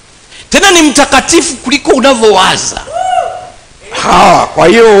 Tena ni mtakatifu kuliko unavyowaza. Kwa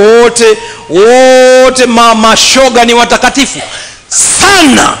hiyo wote mashoga ni watakatifu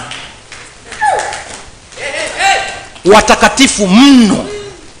sana. Watakatifu mno.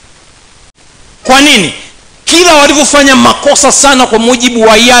 Kwa nini? Kila walivyofanya makosa sana kwa mujibu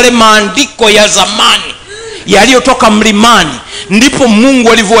wa yale maandiko ya zamani yaliyotoka mlimani, ndipo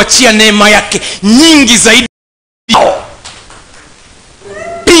Mungu alivyoachia neema yake nyingi zaidi.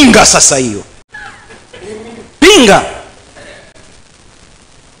 Pinga sasa hiyo. Pinga.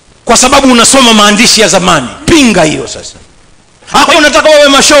 Kwa sababu unasoma maandishi ya zamani. Pinga hiyo sasa. Kwa hiyo unataka wawe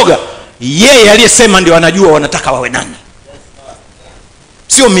mashoga? Yeye aliyesema ndio anajua wanataka wawe nani.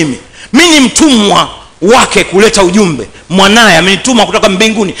 Sio mimi. Mimi ni mtumwa wake kuleta ujumbe. Mwanae amenituma kutoka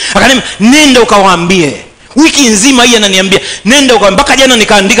mbinguni. Akaniambia nenda ukawaambie. Wiki nzima hii ananiambia nenda ukawaambie. Mpaka jana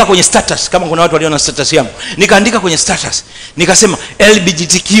nikaandika kwenye status, kama kuna watu waliona status yangu. Nikaandika kwenye status. Nikasema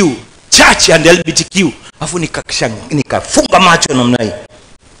LGBTQ, church and LGBTQ. Alafu nikafunga macho namna hii.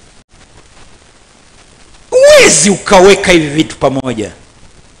 Uwezi ukaweka hivi vitu pamoja.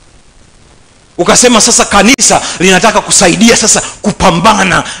 Ukasema sasa kanisa linataka kusaidia sasa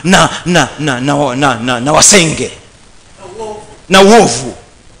kupambana na wasenge na uovu.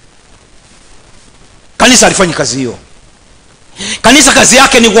 Kanisa alifanyi kazi hiyo. Kanisa kazi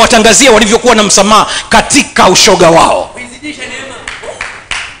yake ni kuwatangazia walivyokuwa na msamaha katika ushoga wao.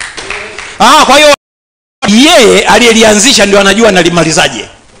 Kwa hiyo yeye aliyelianzisha ndio anajua analimalizaje.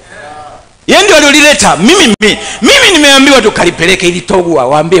 Yeye ndio aliloleta. Mimi nimeambiwa tu kalipeleke ili togwa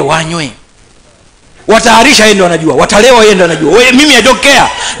waambie wanywe. Wataharisha yeye ndio anajua, watalewa yeye ndio anajua. Mimi I don't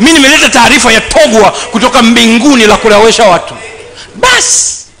care. Mimi nimeleta taarifa ya togwa kutoka mbinguni la kulawesha watu.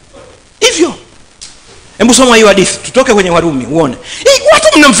 Basi hivyo. Hebu soma hiyo hadithi, tutoke kwenye Warumi uone.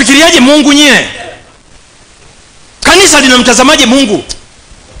 Watu mnamfikiriaje Mungu nyie? Kanisa linamtazamaje Mungu?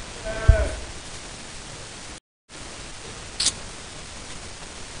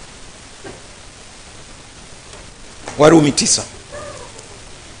 Warumi 9.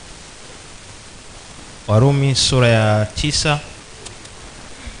 Warumi sura ya 9.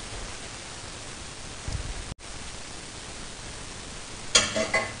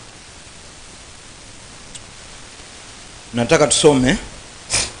 Nataka tusome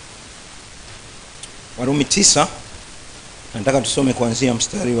Warumi 9. Nataka tusome kuanzia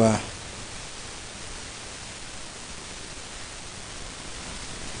mstari wa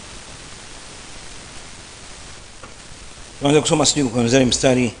tuanze kusoma sijui kuanzia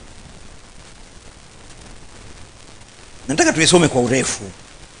mstari. Nataka tuisome kwa urefu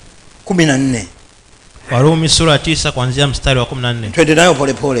 14. Warumi sura ya 9 kuanzia mstari wa 14. Twende nayo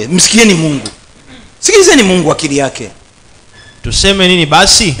pole pole. Msikieni Mungu. Sikilizeni Mungu akili yake. Tuseme nini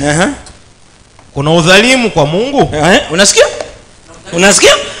basi? Kuna udhalimu kwa Mungu? Unasikia?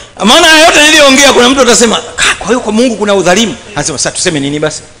 Unasikia? Maana yote niliyoongea kuna mtu atasema, kwa hiyo kwa Mungu kuna udhalimu. Anasema sasa tuseme nini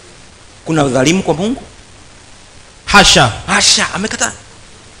basi? Kuna udhalimu kwa Mungu? Hasha. Amekataa.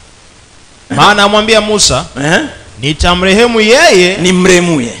 Maana amwambia Musa, nitamrehemu yeye,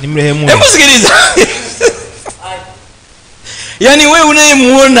 nimrehemuye. Hebu sikiliza. Yaani wewe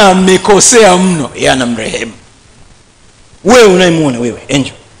unayemuona amekosea mno, yeye anamrehemu. Wewe unayemuona wewe,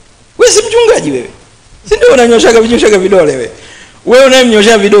 Angel. Wewe si mchungaji wewe. Si ndio unanyoshaga vidole wewe. Wewe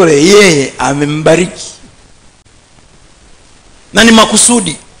unayemnyoshia vidole, yeye amembariki. Na ni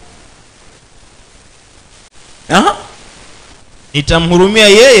makusudi. Nitamhurumia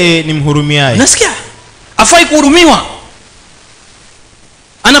yeye nimhurumiaye. Nasikia? Afai kuhurumiwa.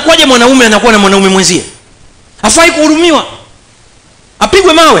 Anakuwaje mwanaume anakuwa na mwanaume mwenzie? Afai kuhurumiwa.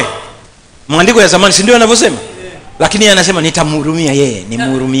 Apigwe mawe. Maandiko ya zamani si ndio yanavyosema? Lakini yeye anasema nitamhurumia yeye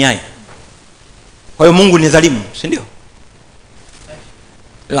nimhurumiaye. Kwa hiyo Mungu ni dhalimu, si ndio?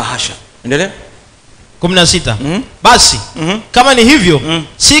 La hasha. Endelea. 16. Basi kama ni hivyo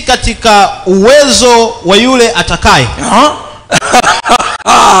si katika uwezo wa yule atakaye.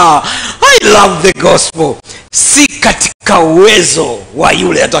 I love the gospel. Si katika uwezo wa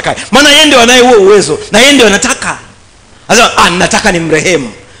yule atakaye. Maana yeye ndio anaye huo uwezo na yeye ndio anataka. Sasa nataka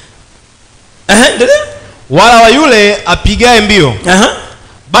nimrehemu. Endelea. Wala wa yule apigaye mbio.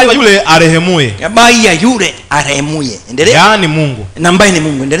 Bali wa yule arehemuye. Bali ya yule arehemuye. Endelea. Yaani Mungu. Na ambaye ni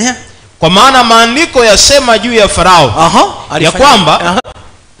Mungu. Endelea. Kwa maana maandiko yasema juu ya Farao ya kwamba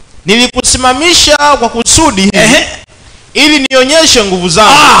nilikusimamisha kwa kusudi hili ili nionyeshe nguvu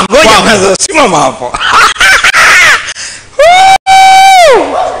zangu. Ngoja kwanza simama hapo.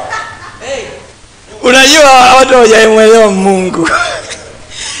 Unajua watu hawajaelewa Mungu.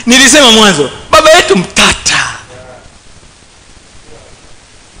 Nilisema mwanzo, baba yetu mtata.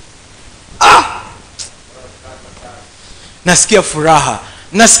 Nasikia furaha.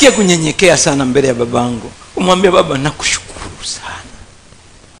 Nasikia kunyenyekea sana mbele ya babangu. Kumwambia baba nakushukuru sana.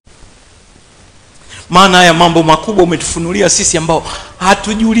 Maana haya mambo makubwa umetufunulia sisi ambao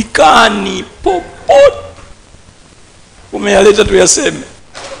hatujulikani popote. Umeyaleta tuyaseme.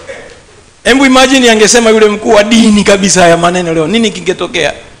 Hebu imagine angesema yule mkuu wa dini kabisa haya maneno leo, nini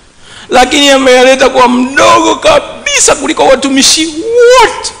kingetokea? Lakini ameyaleta kwa mdogo kabisa kuliko watumishi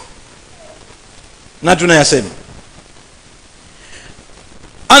wote. Na tunayasema.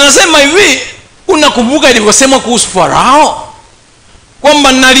 Anasema hivi, unakumbuka ilivyosema kuhusu Farao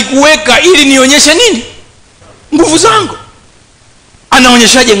kwamba nalikuweka ili nionyeshe nini? Nguvu zangu.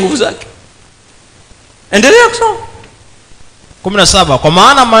 Anaonyeshaje nguvu zake? Endelea kusoma. 17. Kwa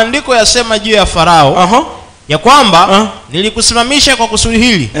maana maandiko yasema juu ya Farao ya kwamba nilikusimamisha kwa kusudi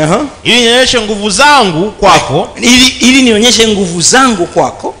hili ili nionyeshe nguvu zangu kwako. Ili nionyeshe nguvu zangu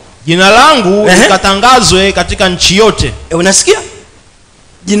kwako. Jina langu likatangazwe katika nchi yote. Unasikia?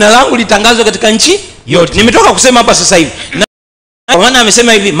 Jina langu litangazwe katika nchi yote. Nimetoka kusema hapa sasa hivi. Kwa maana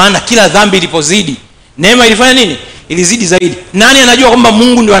amesema hivi, maana kila dhambi ilipozidi, neema ilifanya nini? Ilizidi zaidi. Nani anajua kwamba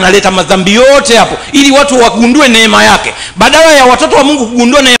Mungu ndio analeta madhambi yote hapo ili watu wagundue neema yake? Badala ya watoto wa Mungu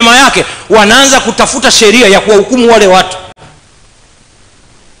kugundua neema yake, wanaanza kutafuta sheria ya kuwahukumu wale watu.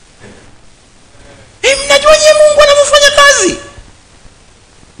 Mnajua nyie Mungu anavyofanya kazi?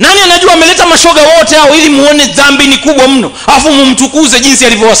 Nani anajua ameleta mashoga wote hao ili muone dhambi ni kubwa mno, afu mumtukuze jinsi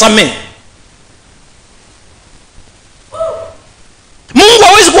alivyowasamehe? Mungu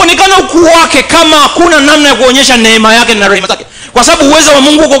hawezi kuonekana ukuu wake kama hakuna namna ya kuonyesha neema yake na rehema zake, kwa sababu uwezo wa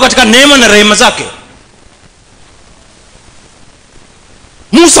Mungu uko katika neema na rehema zake.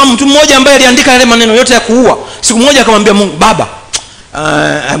 Musa, mtu mmoja ambaye aliandika yale maneno yote ya kuua, siku moja akamwambia Mungu, baba,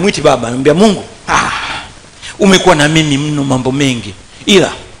 amwiti baba, anamwambia Mungu, umekuwa na mimi mno mambo mengi,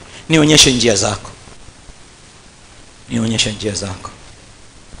 ila nionyeshe njia zako. Nionyeshe njia zako.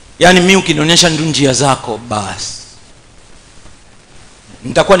 Yaani mimi ukinionyesha ndio njia zako, basi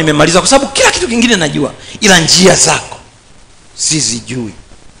nitakuwa nimemaliza, kwa sababu kila kitu kingine najua, ila njia zako sizijui.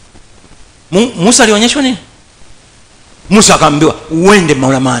 Musa alionyeshwa nini? Musa akaambiwa uende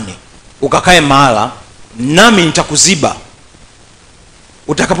mlimani ukakae mahala nami nitakuziba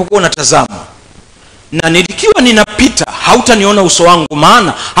utakapokuwa unatazama, na nikiwa ninapita hautaniona uso wangu,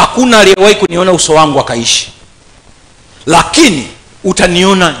 maana hakuna aliyewahi kuniona uso wangu akaishi, lakini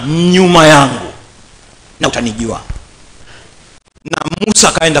utaniona nyuma yangu na utanijua. Na Musa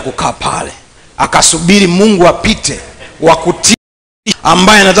akaenda kukaa pale akasubiri Mungu apite wa kutii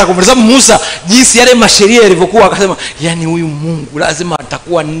ambaye anataka kumaliza. Musa jinsi yale masheria yalivyokuwa, akasema yani huyu Mungu lazima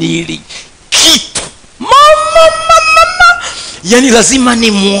atakuwa nili kitu mama, yani lazima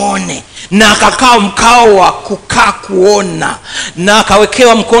nimuone. Na akakaa mkao wa kukaa kuona, na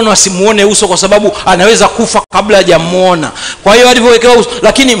akawekewa mkono asimuone uso kwa sababu anaweza kufa kabla hajamuona. Kwa hiyo alivyowekewa uso,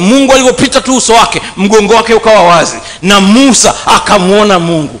 lakini Mungu alipopita tu uso wake, mgongo wake ukawa wazi, na Musa akamuona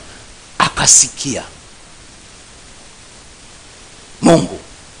Mungu, akasikia. Mungu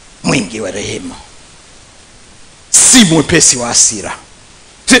mwingi wa rehema, si mwepesi wa hasira.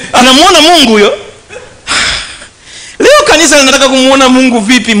 Anamuona Mungu huyo. Leo kanisa linataka kumuona Mungu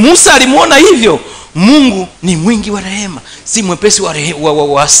vipi? Musa alimuona hivyo. Mungu ni mwingi wa rehema, si mwepesi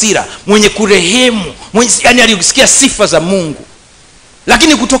wa hasira, mwenye kurehemu, yani alisikia sifa za Mungu.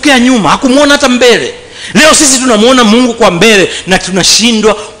 Lakini kutokea nyuma hakumuona hata mbele. Leo sisi tunamuona Mungu kwa mbele na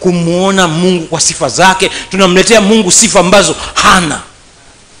tunashindwa kumuona Mungu kwa sifa zake. Tunamletea Mungu sifa ambazo hana.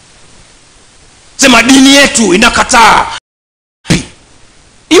 Sema dini yetu inakataa.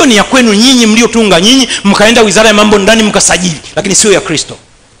 Hiyo ni ya kwenu nyinyi mliotunga, nyinyi mkaenda wizara ya mambo ndani mkasajili, lakini sio ya Kristo.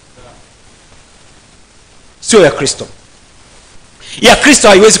 Sio ya Kristo. Ya Kristo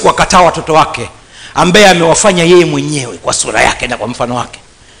haiwezi kuwakataa watoto wake ambaye amewafanya yeye mwenyewe kwa sura yake na kwa mfano wake.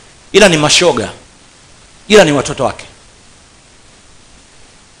 Ila ni mashoga, ila ni watoto wake.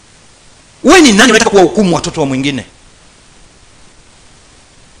 Wewe ni nani unataka kuwahukumu watoto wa mwingine?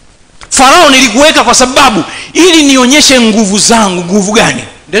 Farao nilikuweka kwa sababu ili nionyeshe nguvu zangu. Nguvu gani?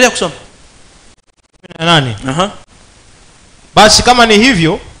 Endelea kusoma. 18. Basi kama ni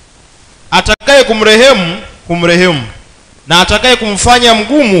hivyo, atakaye kumrehemu, na atakaye kumfanya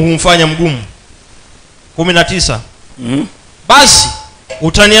mgumu humfanya mgumu. 19. Basi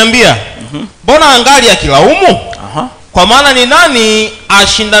utaniambia, mbona angali akilaumu? Kwa maana ni nani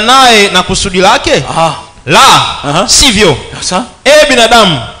ashindanaye na kusudi lake? La, sivyo.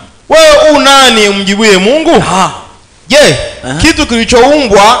 Binadamu, wewe nani umjibuye Mungu? Je, kitu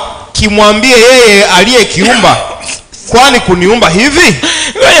kilichoumbwa kimwambie yeye aliyekiumba, kwani kuniumba hivi?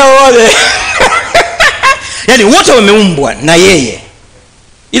 Yani wote wameumbwa na yeye.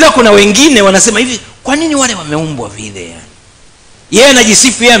 Ila kuna wengine wanasema hivi, kwa nini wale wameumbwa vile? Yani yeye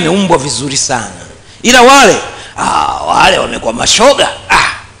anajisifu yeye ameumbwa vizuri sana, ila wale wamekuwa mashoga.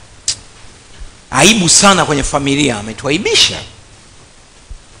 Aibu sana kwenye familia, ametuaibisha.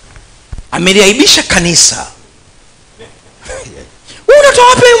 Ameliaibisha kanisa. Unatoa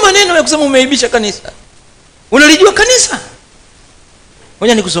wapi maneno ya kusema umeaibisha kanisa? Unalijua kanisa?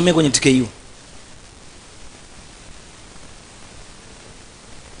 Ngoja nikusomee kwenye TKU.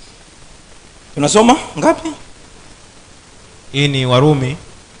 Tunasoma ngapi? Hii ni Warumi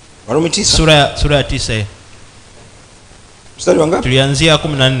 9. Sura ya 9. Mstari wa ngapi? Tulianzia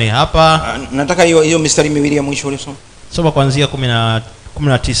 14 hapa. Nataka hiyo mistari miwili ya mwisho ulisoma. Soma kuanzia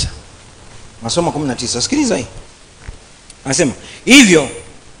 19. Nasoma 19. Sikiliza hii. Anasema, hivyo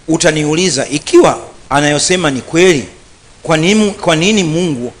utaniuliza ikiwa anayosema ni kweli, kwa nini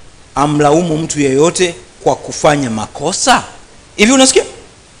Mungu amlaumu mtu yeyote kwa kufanya makosa? Hivi unasikia?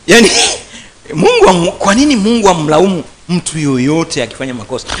 Yaani kwa nini Mungu amlaumu mtu yoyote akifanya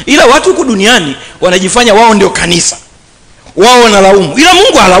makosa? Ila watu huko duniani wanajifanya wao ndio kanisa. Wao wanalaumu, ila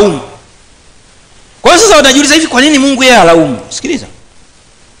Mungu halaumu. Kwa hiyo sasa wanajiuliza hivi, kwa nini Mungu yeye halaumu? Sikiliza.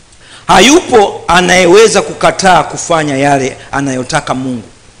 Hayupo anayeweza kukataa kufanya yale anayotaka Mungu.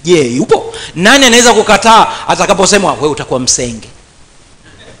 Je, yupo? Nani anaweza kukataa atakaposema wewe utakuwa msenge?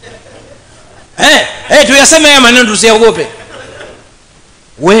 Tuyaseme haya maneno tusiogope.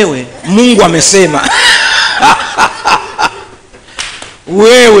 Wewe Mungu amesema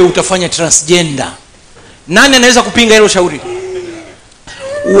wewe utafanya transgender. Nani anaweza kupinga hilo shauri?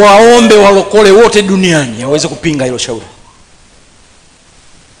 Waombe walokole wote duniani hawezi kupinga hilo shauri.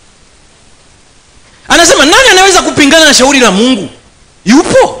 Anasema nani anaweza kupingana na shauri la Mungu?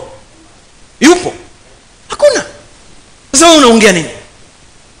 Yupo? Hakuna. Sasa wewe unaongea nini?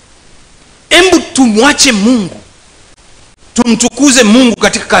 Hebu tumwache Mungu, tumtukuze Mungu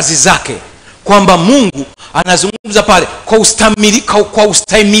katika kazi zake, kwamba Mungu anazungumza pale kwa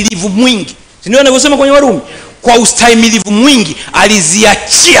ustahimilivu mwingi. Si ndio anavyosema kwenye Warumi? Kwa ustahimilivu mwingi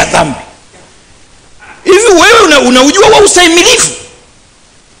aliziachia dhambi. Hivi wewe unaujua wa ustahimilivu?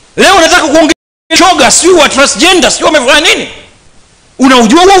 Leo unataka kuongea shoga, sio wa transgender, sio wamefanya nini?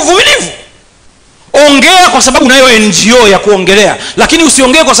 Unaujua wa uvumilivu? Ongea kwa sababu unayo NGO ya kuongelea, lakini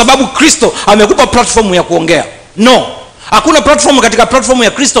usiongee kwa sababu Kristo amekupa platform ya kuongea. No. Hakuna platform katika platform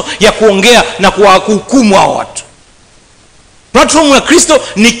ya Kristo ya kuongea na kuhukumu hao watu. Platform ya Kristo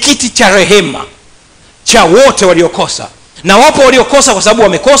ni kiti cha rehema cha wote waliokosa. Na wapo waliokosa kwa sababu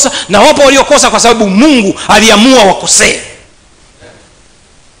wamekosa, na wapo waliokosa kwa sababu Mungu aliamua wakosee.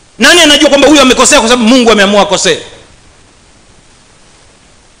 Nani anajua kwamba huyu amekosea kwa sababu Mungu ameamua akosee?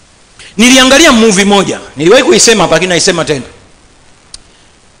 Niliangalia movie moja, niliwahi kuisema hapa lakini naisema tena,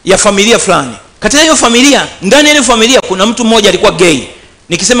 ya familia fulani. Katika hiyo familia, ndani ya hiyo familia kuna mtu mmoja alikuwa gay.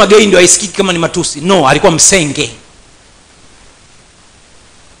 Nikisema gay ndio haisikiki kama ni matusi. No, alikuwa msenge.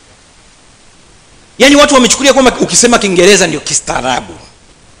 Yaani watu wamechukulia kwamba ukisema Kiingereza ndio kistaarabu.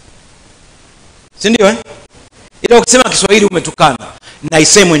 Si ndio? Ila ukisema Kiswahili umetukana, na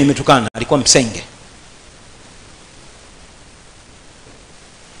isemwe nimetukana. Alikuwa msenge.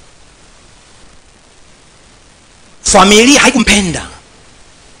 Familia haikumpenda,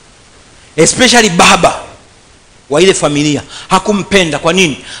 especially baba wa ile familia hakumpenda. Kwa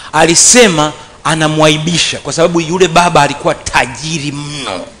nini? Alisema anamwaibisha, kwa sababu yule baba alikuwa tajiri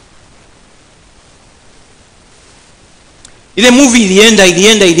mno. Ile movie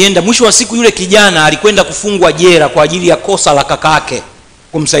ilienda mwisho wa siku yule kijana alikwenda kufungwa jela kwa ajili ya kosa la kakake,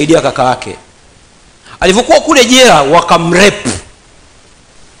 kumsaidia kakake. Alipokuwa kule jela wakamrep.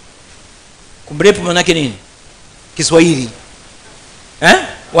 Kumrep maana yake nini Kiswahili?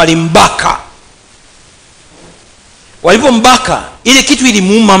 Walimbaka. Walipombaka, ile kitu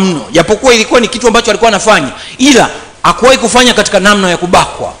ilimuuma mno, japokuwa ilikuwa ni kitu ambacho alikuwa anafanya, ila hakuwahi kufanya katika namna ya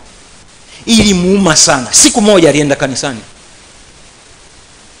kubakwa. Ilimuuma sana. Siku moja alienda kanisani.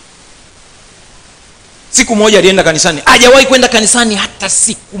 Hajawahi kwenda kanisani hata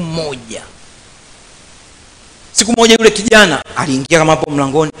siku moja. Siku moja yule kijana aliingia kama hapo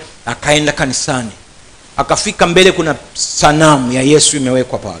mlangoni, akaenda kanisani. Akafika mbele, kuna sanamu ya Yesu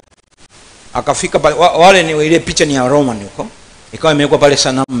imewekwa pale. Akafika pale, wale ni ile picha ni ya Roman huko, ikawa imewekwa pale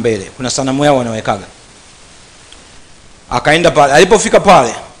sanamu mbele. Kuna sanamu yao wanawekaga. Akaenda pale, alipofika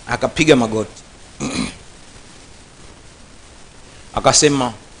pale akapiga magoti.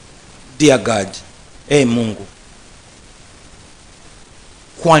 Akasema, dear God, Mungu,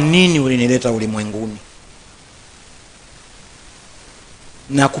 kwa nini ulinileta ulimwenguni?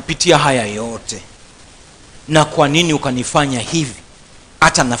 Na kupitia haya yote, na kwa nini ukanifanya hivi,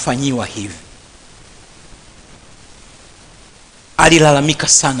 hata nafanyiwa hivi? Alilalamika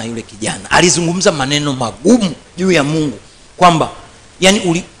sana yule kijana. Alizungumza maneno magumu juu ya Mungu, kwamba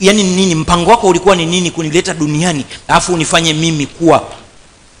yani nini, mpango wako ulikuwa ni nini kunileta duniani, alafu unifanye mimi kuwa,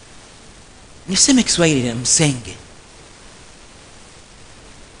 niseme Kiswahili na msenge.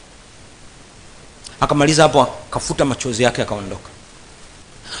 Akamaliza hapo, akafuta machozi yake, akaondoka.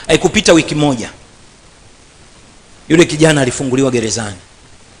 Haikupita wiki moja, yule kijana alifunguliwa gerezani.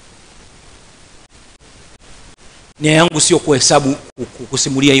 Nia yangu sio kuhesabu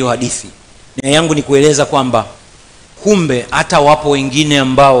kusimulia hiyo hadithi. Nia yangu ni kueleza kwamba kumbe hata wapo wengine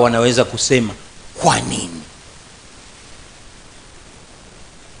ambao wanaweza kusema kwa nini.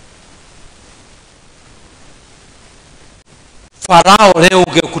 Farao leo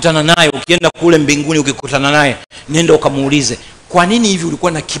ukikutana naye, ukienda kule mbinguni ukikutana naye, nenda ukamuulize, kwa nini hivi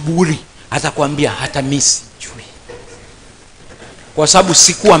ulikuwa na kiburi? Atakwambia hata mimi sijui, kwa sababu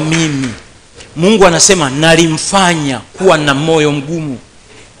sikuwa mimi. Mungu anasema nalimfanya kuwa na moyo mgumu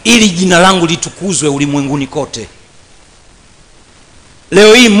ili jina langu litukuzwe ulimwenguni kote.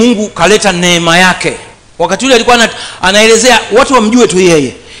 Leo hii Mungu kaleta neema yake. Wakati ule alikuwa anaelezea watu wamjue tu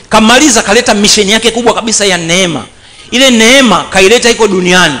yeye. Kamaliza, kaleta mission yake kubwa kabisa ya neema. Ile neema kaileta iko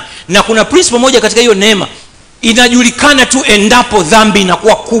duniani, na kuna principle moja katika hiyo neema, inajulikana tu endapo dhambi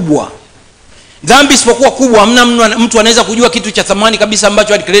inakuwa kubwa. Dhambi isipokuwa kubwa, hamna mtu anaweza kujua kitu cha thamani kabisa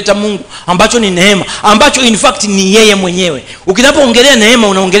ambacho alikileta Mungu, ambacho ni neema, ambacho in fact ni yeye mwenyewe. Ukinapoongelea neema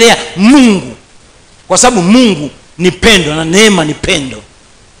unaongelea Mungu, kwa sababu Mungu ni pendo na neema ni pendo.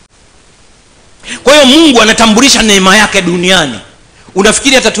 Kwa hiyo Mungu anatambulisha neema yake duniani.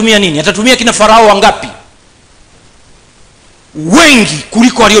 Unafikiri atatumia nini? Atatumia kina Farao wangapi? Wengi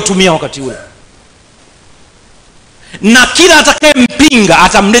kuliko waliotumia wakati ule. Na kila atakayempinga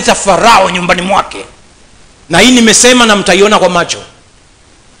atamleta Farao nyumbani mwake. Na hii nimesema na mtaiona kwa macho.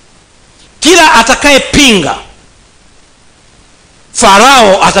 Kila atakayepinga,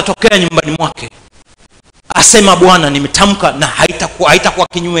 Farao atatokea nyumbani mwake. Asema Bwana, nimetamka na haitakuwa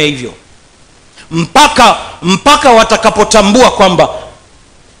kinyume hivyo. Mpaka watakapotambua kwamba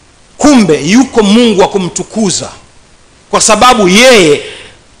kumbe yuko Mungu wa kumtukuza, kwa sababu yeye,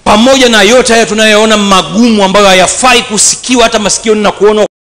 pamoja na yote haya tunayoona magumu ambayo hayafai kusikiwa hata masikioni na kuona,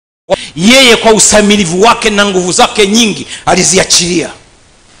 yeye kwa usamilivu wake na nguvu zake nyingi aliziachilia.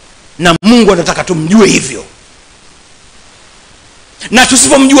 Na Mungu anataka tumjue hivyo. Na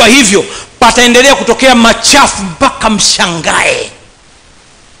tusipomjua hivyo, pataendelea kutokea machafu mpaka mshangae.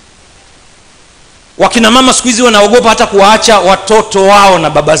 Wakina mama siku hizi wanaogopa hata kuwaacha watoto wao na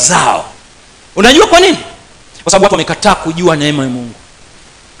baba zao. Unajua kwa nini? Kwa sababu watu wamekataa kujua neema ya Mungu.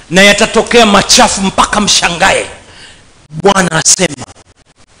 Na yatatokea machafu mpaka mshangae. Bwana asema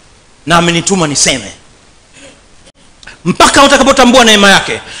na amenituma niseme. Mpaka watakapotambua neema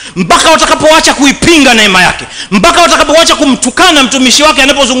yake, mpaka watakapoacha kuipinga neema yake, mpaka watakapoacha kumtukana mtumishi wake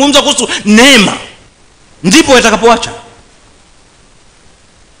anapozungumza kuhusu neema, ndipo watakapoacha.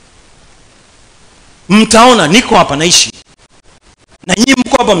 Mtaona niko hapa naishi, na nyinyi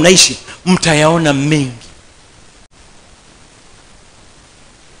mko hapa mnaishi, mtayaona mengi.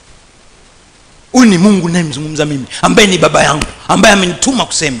 Huyu ni Mungu naye mzungumza mimi, ambaye ni baba yangu, ambaye amenituma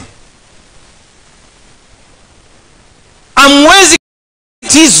kusema. Hamwezi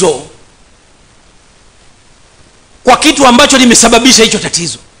tatizo kwa kitu ambacho limesababisha hicho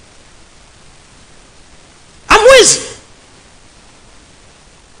tatizo. Hamwezi.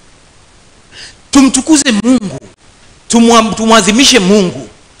 Tumtukuze Mungu, tumwadhimishe Mungu,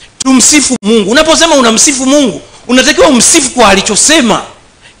 tumsifu Mungu. Unaposema unamsifu Mungu, unatakiwa umsifu kwa alichosema.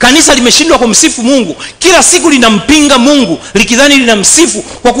 Kanisa limeshindwa kumsifu Mungu, kila siku linampinga Mungu likidhani linamsifu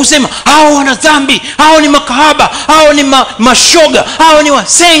kwa kusema hao wana dhambi, hao ni makahaba, hao ni mashoga, hao ni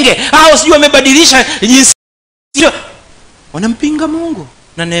wasenge, hao sijui wamebadilisha jinsi. Wanampinga Mungu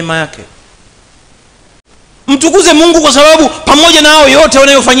na neema yake. Mtukuze Mungu kwa sababu pamoja na hao yote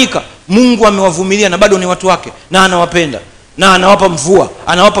wanayofanyika, Mungu amewavumilia na bado ni watu wake, na anawapenda, na anawapa mvua,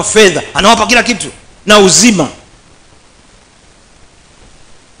 anawapa fedha, anawapa kila kitu na uzima.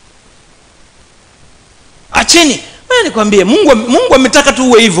 Acheni, wewe nikwambie, Mungu ametaka tu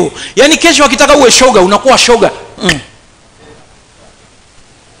uwe hivyo. Yaani kesho akitaka uwe shoga, unakuwa shoga.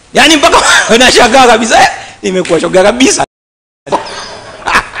 Yaani mpaka unashangaa kabisa, nimekuwa shoga kabisa.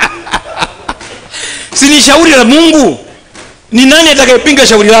 Si ni shauri la Mungu? Ni nani atakayepinga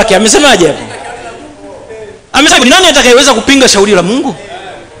shauri lake? Amesemaje hapo? Amesema ni nani atakayeweza kupinga shauri la Mungu?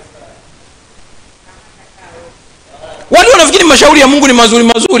 Watu wanafikiri mashauri ya Mungu ni mazuri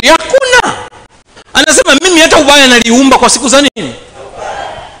mazuri. Hakuna. Anasema mimi hata ubaya naliumba kwa siku za nini?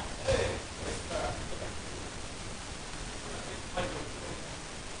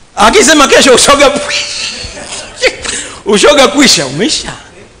 Akisema kesho ushoga kuisha, umeisha.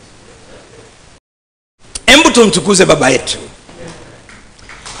 Hebu tumtukuze baba yetu.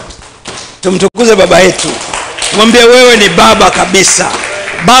 Tumtukuze baba yetu. Mwambie wewe ni baba kabisa.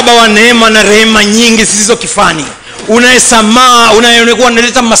 Baba wa neema na rehema nyingi zisizo kifani. Unayesamaa, unayekuwa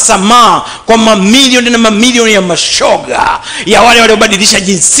unaleta masamaha kwa mamilioni na mamilioni ya mashoga, ya wale waliobadilisha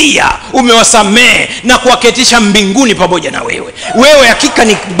jinsia. Umewasamehe na kuwaketisha mbinguni pamoja na wewe. Wewe hakika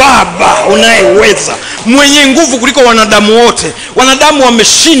ni baba unayeweza, mwenye nguvu kuliko wanadamu wote. Wanadamu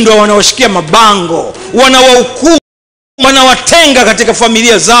wameshindwa, wanaoshikia mabango, wanawahukumu, wanawatenga katika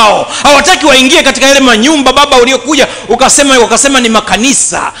familia zao. Hawataki waingie katika yale manyumba baba uliokuja ukasema ni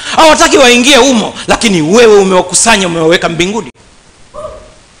makanisa. Hawataki waingie humo, lakini wewe umewakusanya, umewaweka mbinguni.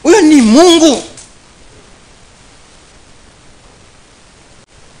 Huyo ni Mungu.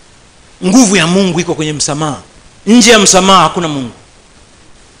 Nguvu ya Mungu iko kwenye msamaha. Nje ya msamaha hakuna Mungu.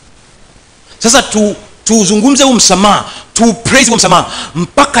 Sasa tuzungumze huu msamaha, praise huu msamaha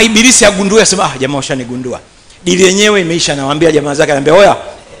mpaka ibilisi agundue, asema jamaa washanigundua. Dili yenyewe imeisha. Nawaambia jamaa zake, anambia oya,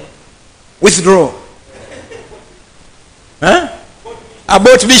 withdraw.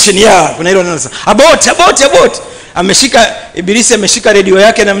 Abort mission. Kuna hilo neno sasa. Abort. Ibilisi ameshika radio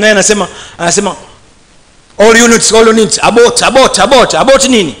yake na mnaye anasema all units abort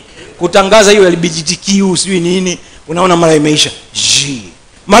nini? Kutangaza hiyo LGBTQ sijui nini. Unaona mara imeisha.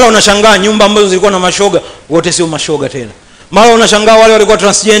 Mara unashangaa nyumba ambazo zilikuwa na mashoga wote sio mashoga tena. Mara unashangaa wale walikuwa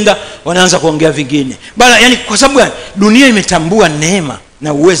transgender wanaanza kuongea vingine. Bana, yani kwa sababu gani? Dunia imetambua neema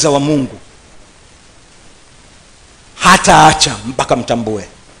na uweza wa Mungu. Hata acha mpaka mtambue.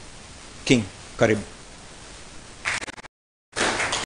 King, karibu.